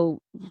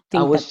also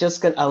think I was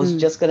just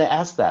gonna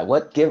ask that.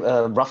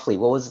 Roughly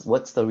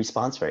what's the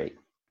response rate?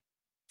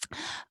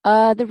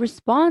 The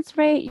response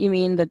rate, you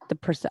mean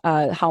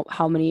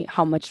how many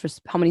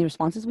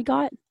responses we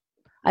got?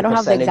 I don't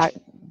have the exact.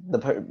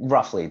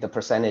 Roughly the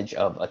percentage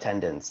of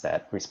attendance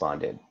that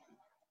responded.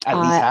 At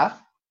least half?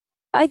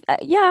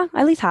 Yeah,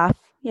 at least half.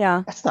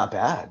 Yeah. That's not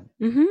bad.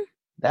 Mm-hmm.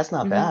 That's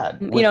not bad.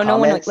 You With know,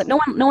 comments?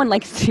 no one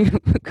likes to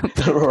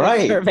complete their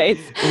Right. surveys.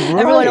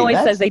 Everyone Right. always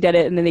says they did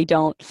it and then they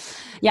don't.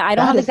 Yeah, I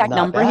don't have That the is exact not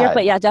number here, but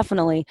bad. yeah,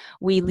 definitely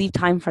we leave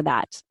time for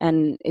that,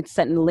 and it's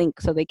sent in a link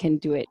so they can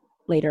do it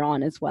later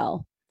on as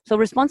well. So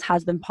response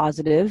has been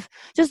positive.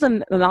 Just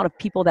the amount of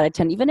people that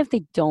attend, even if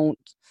they don't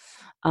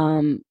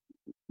um,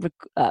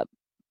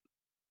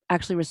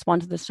 actually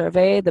respond to the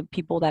survey, the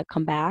people that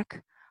come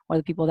back or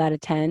the people that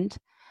attend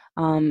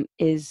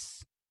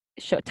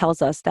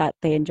tells us that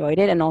they enjoyed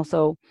it. And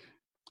also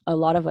a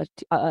lot of us,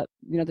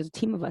 there's a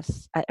team of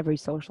us at every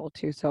social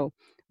too, so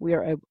we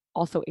are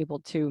also able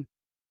to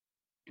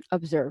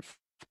observe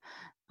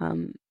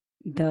um,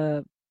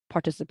 the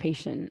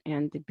participation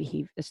and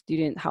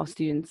how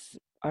students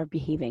are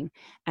behaving,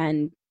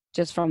 and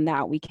just from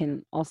that we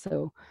can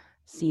also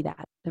see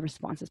that the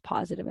response is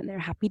positive and they're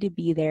happy to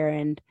be there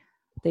and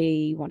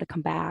they want to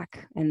come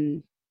back,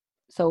 and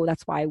so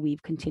that's why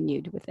we've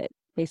continued with it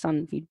based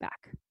on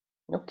feedback.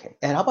 Okay.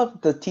 And how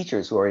about the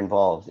teachers who are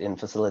involved in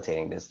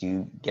facilitating this? Do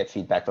you get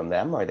feedback from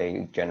them? Are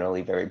they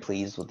generally very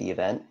pleased with the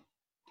event?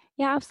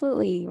 Yeah,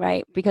 absolutely,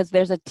 right, because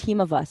there's a team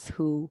of us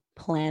who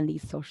plan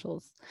these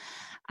socials,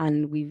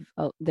 and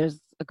there's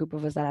a group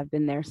of us that have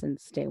been there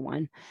since day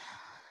one,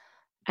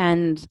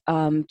 and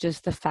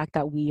just the fact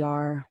that we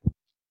are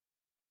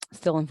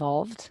still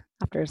involved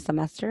after a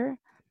semester,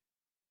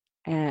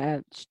 uh,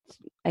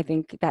 I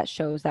think that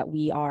shows that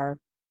we are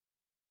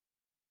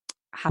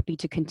happy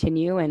to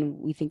continue, and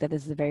we think that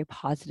this is a very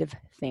positive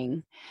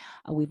thing.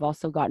 We've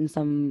also gotten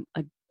some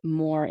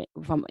more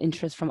from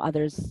interest from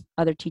other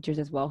teachers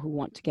as well who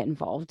want to get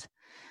involved,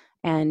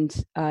 and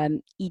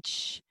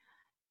each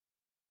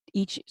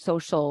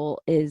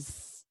social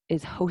is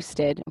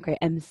hosted, okay,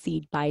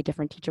 emceed by a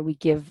different teacher. We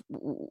give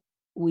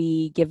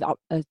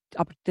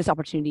this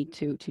opportunity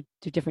to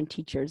different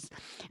teachers,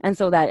 and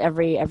so that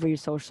every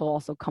social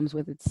also comes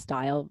with its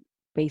style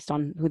based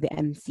on who the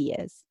MC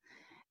is,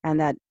 and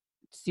that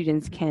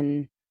students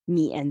can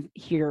meet and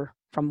hear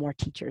from more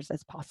teachers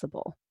as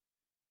possible.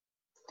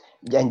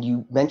 And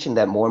you mentioned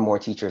that more and more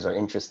teachers are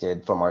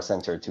interested from our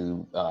center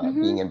to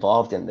being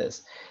involved in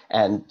this.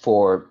 And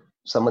for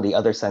some of the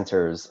other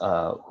centers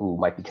who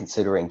might be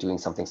considering doing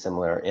something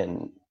similar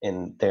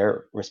in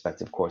their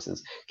respective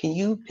courses, can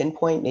you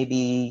pinpoint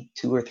maybe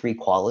 2 or 3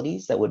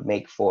 qualities that would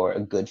make for a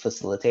good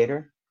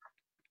facilitator?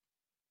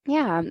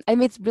 Yeah, I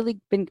mean,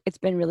 it's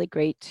been really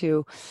great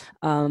to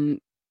um,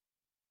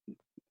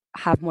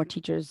 have more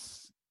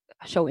teachers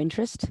show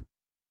interest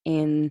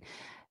in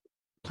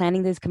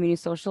planning these community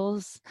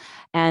socials,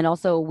 and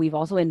also we've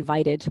also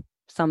invited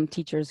some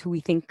teachers who we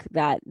think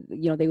that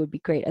they would be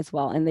great as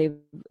well, and they've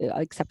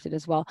accepted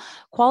as well.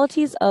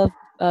 Qualities of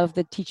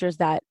the teachers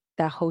that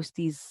host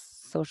these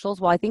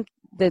socials, well, I think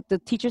the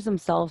teachers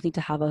themselves need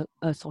to have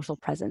a social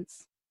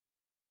presence,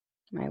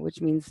 right? Which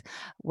means,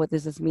 what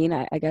does this mean?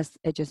 I guess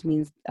it just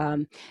means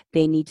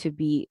they need to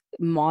be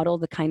model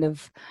the kind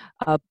of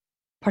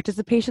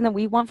participation that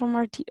we want from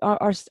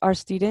our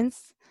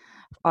students.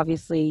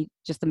 Obviously,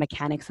 just the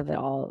mechanics of it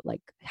all,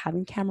 like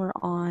having camera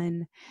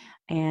on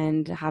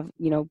and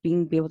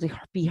being able to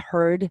be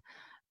heard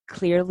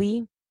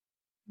clearly,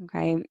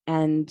 okay?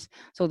 And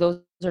so those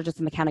are just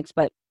the mechanics,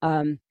 but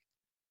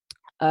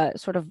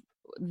sort of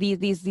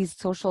these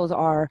socials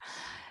are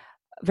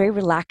very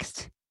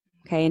relaxed,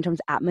 okay, in terms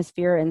of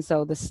atmosphere, and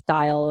so the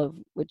style of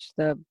which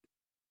the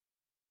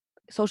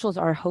socials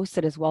are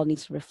hosted as well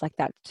needs to reflect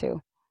that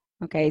too.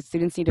 Okay,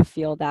 students need to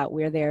feel that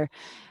we're there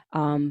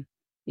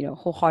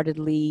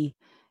wholeheartedly,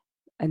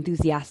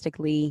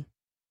 enthusiastically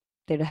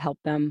there to help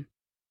them.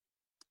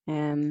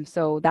 And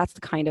so that's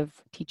the kind of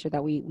teacher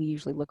that we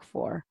usually look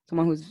for.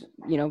 Someone who's,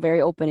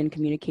 very open in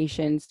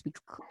communication,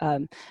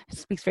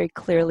 speaks very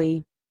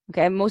clearly.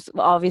 Okay, most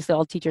obviously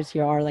all teachers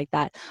here are like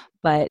that,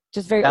 but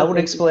just very That would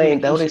open in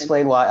communication.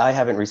 explain why I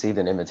haven't received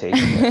an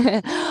invitation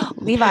yet.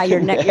 Levi, you're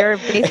going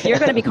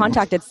to be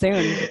contacted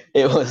soon.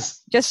 It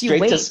was Just you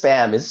straight to wait.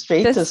 spam. It's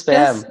straight to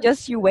spam.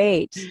 Just you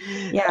wait.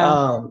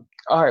 Yeah.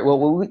 All right.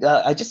 Well,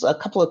 I just a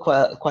couple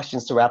of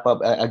questions to wrap up.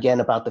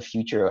 Again, about the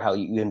future, how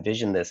you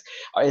envision this.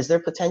 Is there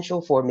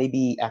potential for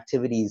maybe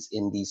activities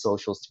in these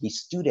socials to be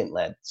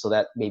student-led, so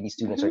that maybe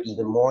students are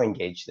even more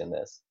engaged in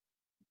this?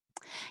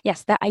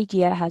 Yes, that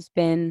idea has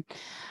been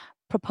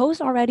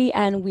proposed already,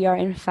 and we are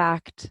in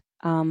fact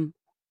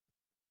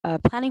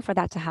planning for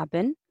that to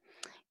happen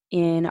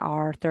in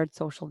our third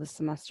social this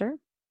semester.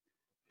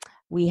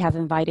 We have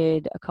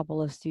invited a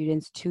couple of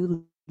students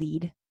to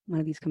lead one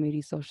of these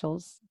community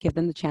socials, give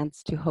them the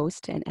chance to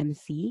host and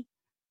MC.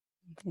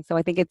 So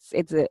I think it's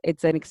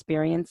an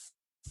experience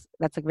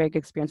that's a very good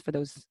experience for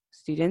those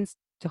students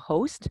to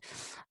host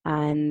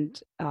and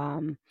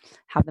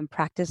have them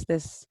practice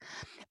this.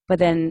 But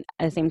then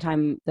at the same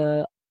time,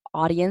 the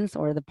audience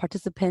or the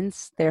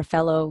participants, their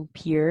fellow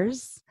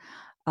peers,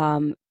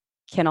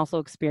 can also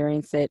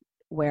experience it,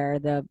 where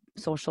the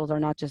socials are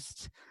not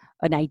just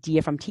an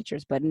idea from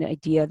teachers, but an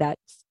idea that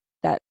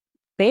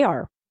they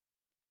are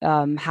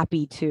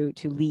happy to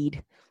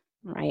lead,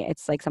 right?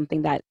 It's like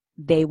something that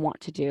they want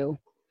to do.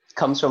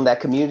 comes from that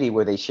community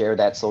where they share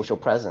that social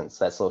presence,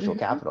 that social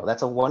capital.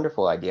 That's a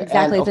wonderful idea.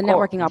 Exactly. And it's a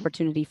networking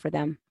opportunity for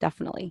them,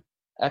 definitely.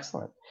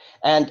 Excellent.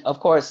 And of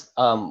course,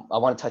 I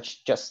want to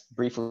touch just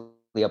briefly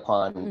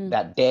upon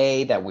that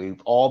day that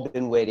we've all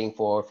been waiting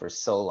for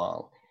so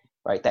long,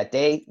 right? That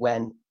day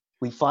when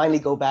we finally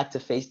go back to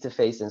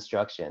face-to-face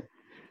instruction.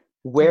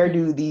 Where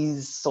do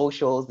these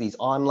socials, these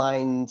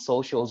online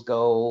socials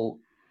go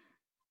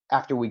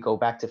after we go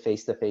back to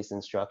face-to-face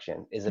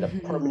instruction? Is it a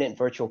permanent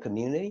virtual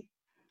community?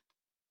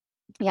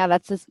 Yeah,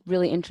 that's a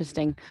really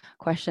interesting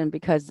question,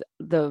 because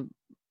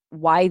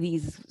why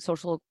these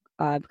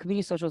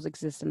community socials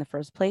exist in the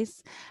first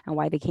place and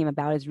why they came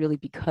about is really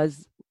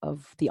because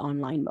of the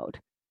online mode.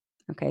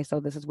 Okay, so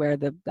this is where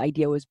the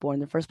idea was born in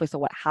the first place. So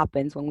what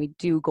happens when we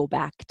do go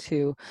back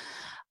to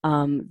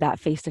that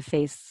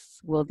face-to-face?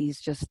 Will these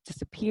just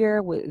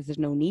disappear? Is there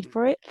no need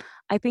for it?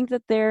 I think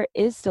that there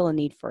is still a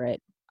need for it,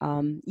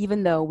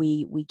 even though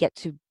we get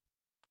to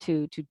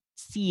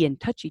see and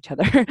touch each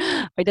other.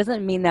 It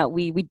doesn't mean that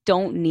we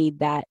don't need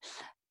that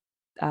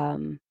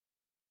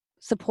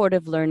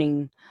supportive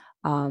learning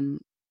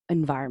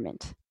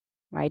environment,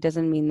 right? It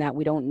doesn't mean that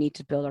we don't need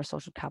to build our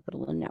social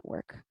capital and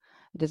network.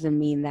 It doesn't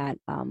mean that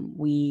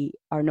we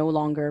are no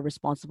longer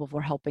responsible for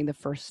helping the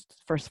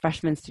first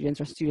freshman students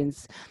or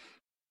students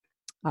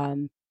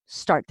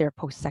start their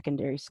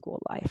post-secondary school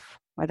life.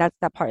 Right?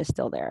 That part is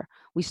still there.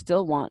 We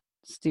still want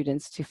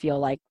students to feel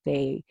like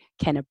they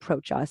can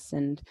approach us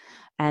and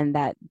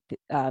that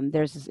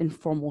there's this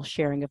informal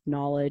sharing of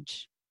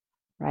knowledge,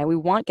 right? We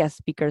want guest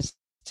speakers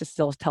to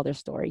still tell their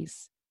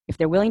stories if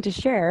they're willing to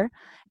share,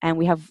 and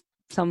we have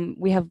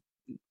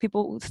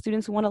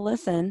students who want to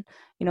listen.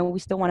 We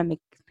still want to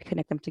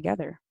connect them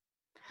together.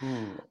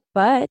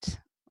 But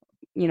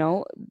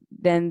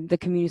then the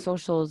community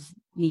socials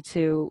need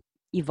to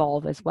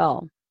evolve as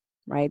well,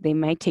 right? They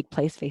might take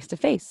place face to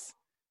face.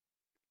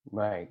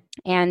 Right.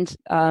 And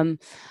that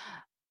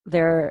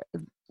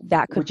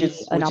could be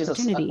an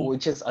opportunity.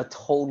 Which is a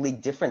totally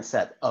different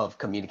set of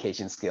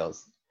communication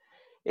skills.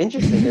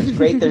 Interesting. That's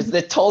great.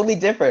 They're totally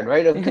different,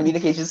 right? Of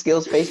communication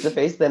skills face to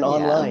face than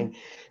online.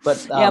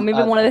 But maybe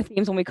one of the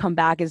themes when we come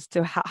back is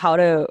to how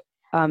to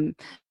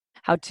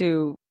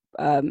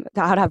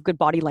have good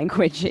body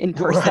language in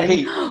person,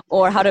 right?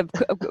 Or how to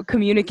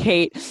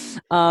communicate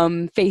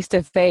face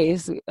to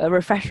face. A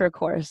refresher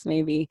course,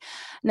 maybe.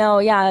 No,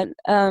 yeah,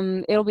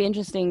 it'll be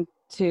interesting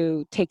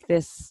to take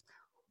this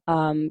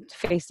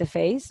face to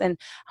face, and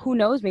who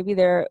knows, maybe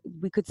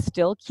we could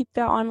still keep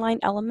the online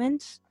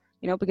element,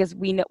 because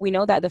we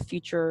know that the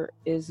future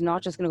is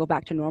not just going to go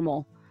back to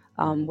normal,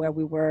 where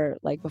we were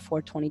like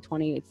before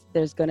 2020.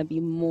 There's going to be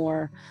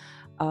more.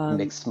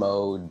 Mixed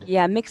mode.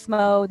 Yeah, mixed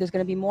mode. There's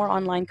going to be more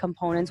online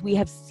components. We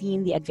have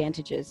seen the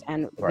advantages,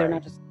 and they're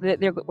not just.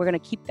 We're going to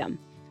keep them,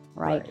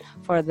 right?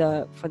 For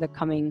the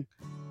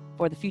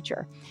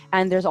future.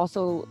 And there's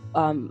also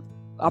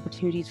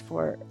opportunities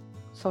for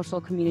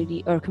social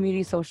community or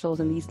community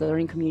socials and these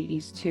learning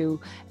communities to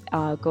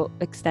go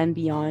extend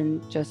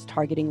beyond just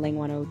targeting Lang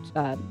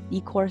 102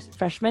 e-course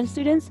freshman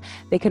students.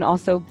 They can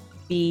also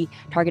be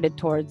targeted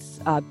towards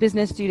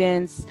business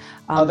students,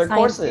 other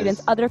courses,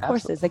 students, other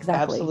courses.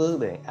 Exactly.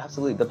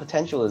 Absolutely. The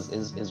potential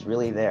is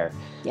really there.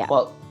 Yeah.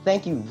 Well,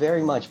 thank you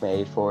very much,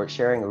 May, for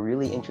sharing a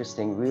really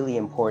interesting, really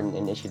important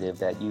initiative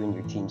that you and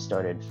your team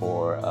started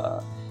for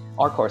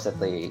our course at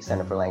the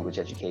Center for Language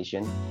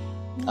Education,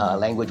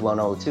 Language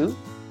 102.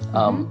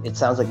 It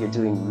sounds like you're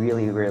doing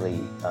really,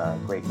 really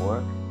great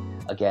work.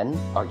 Again,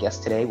 our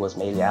guest today was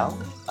May Liao,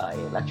 a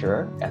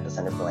lecturer at the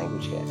Center for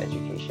Language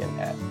Education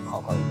at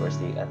Hong Kong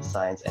University of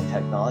Science and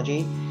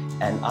Technology.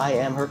 And I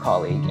am her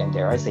colleague, and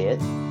dare I say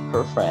it,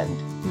 her friend,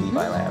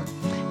 Levi Lam.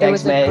 Thanks, it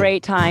was May. A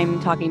great time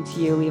talking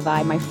to you,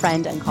 Levi, my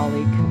friend and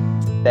colleague.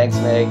 Thanks,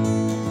 May.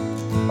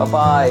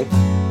 Bye-bye. Bye.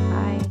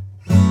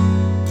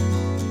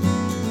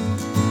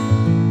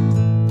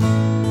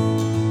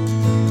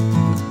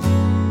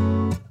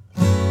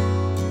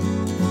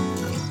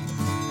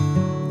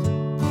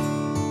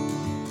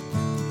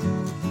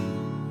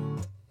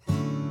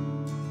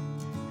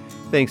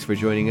 Thanks for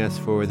joining us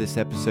for this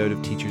episode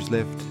of Teachers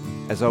Lift.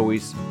 As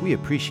always, we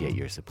appreciate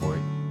your support.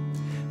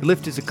 The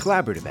Lift is a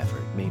collaborative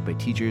effort made by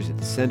teachers at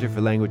the Center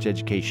for Language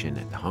Education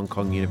at the Hong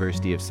Kong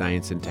University of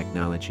Science and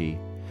Technology,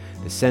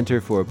 the Center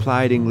for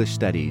Applied English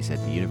Studies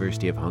at the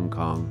University of Hong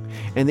Kong,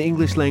 and the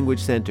English Language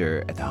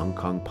Center at the Hong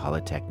Kong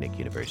Polytechnic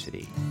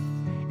University.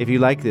 If you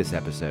like this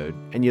episode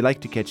and you'd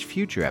like to catch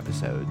future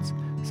episodes,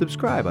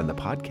 subscribe on the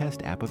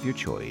podcast app of your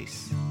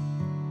choice.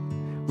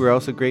 We're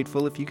also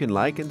grateful if you can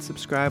like and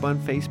subscribe on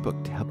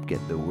Facebook to help get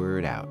the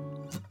word out.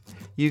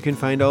 You can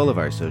find all of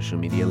our social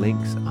media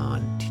links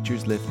on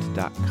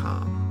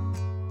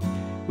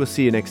teacherslift.com. We'll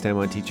see you next time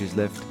on Teachers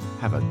Lift.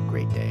 Have a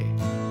great day.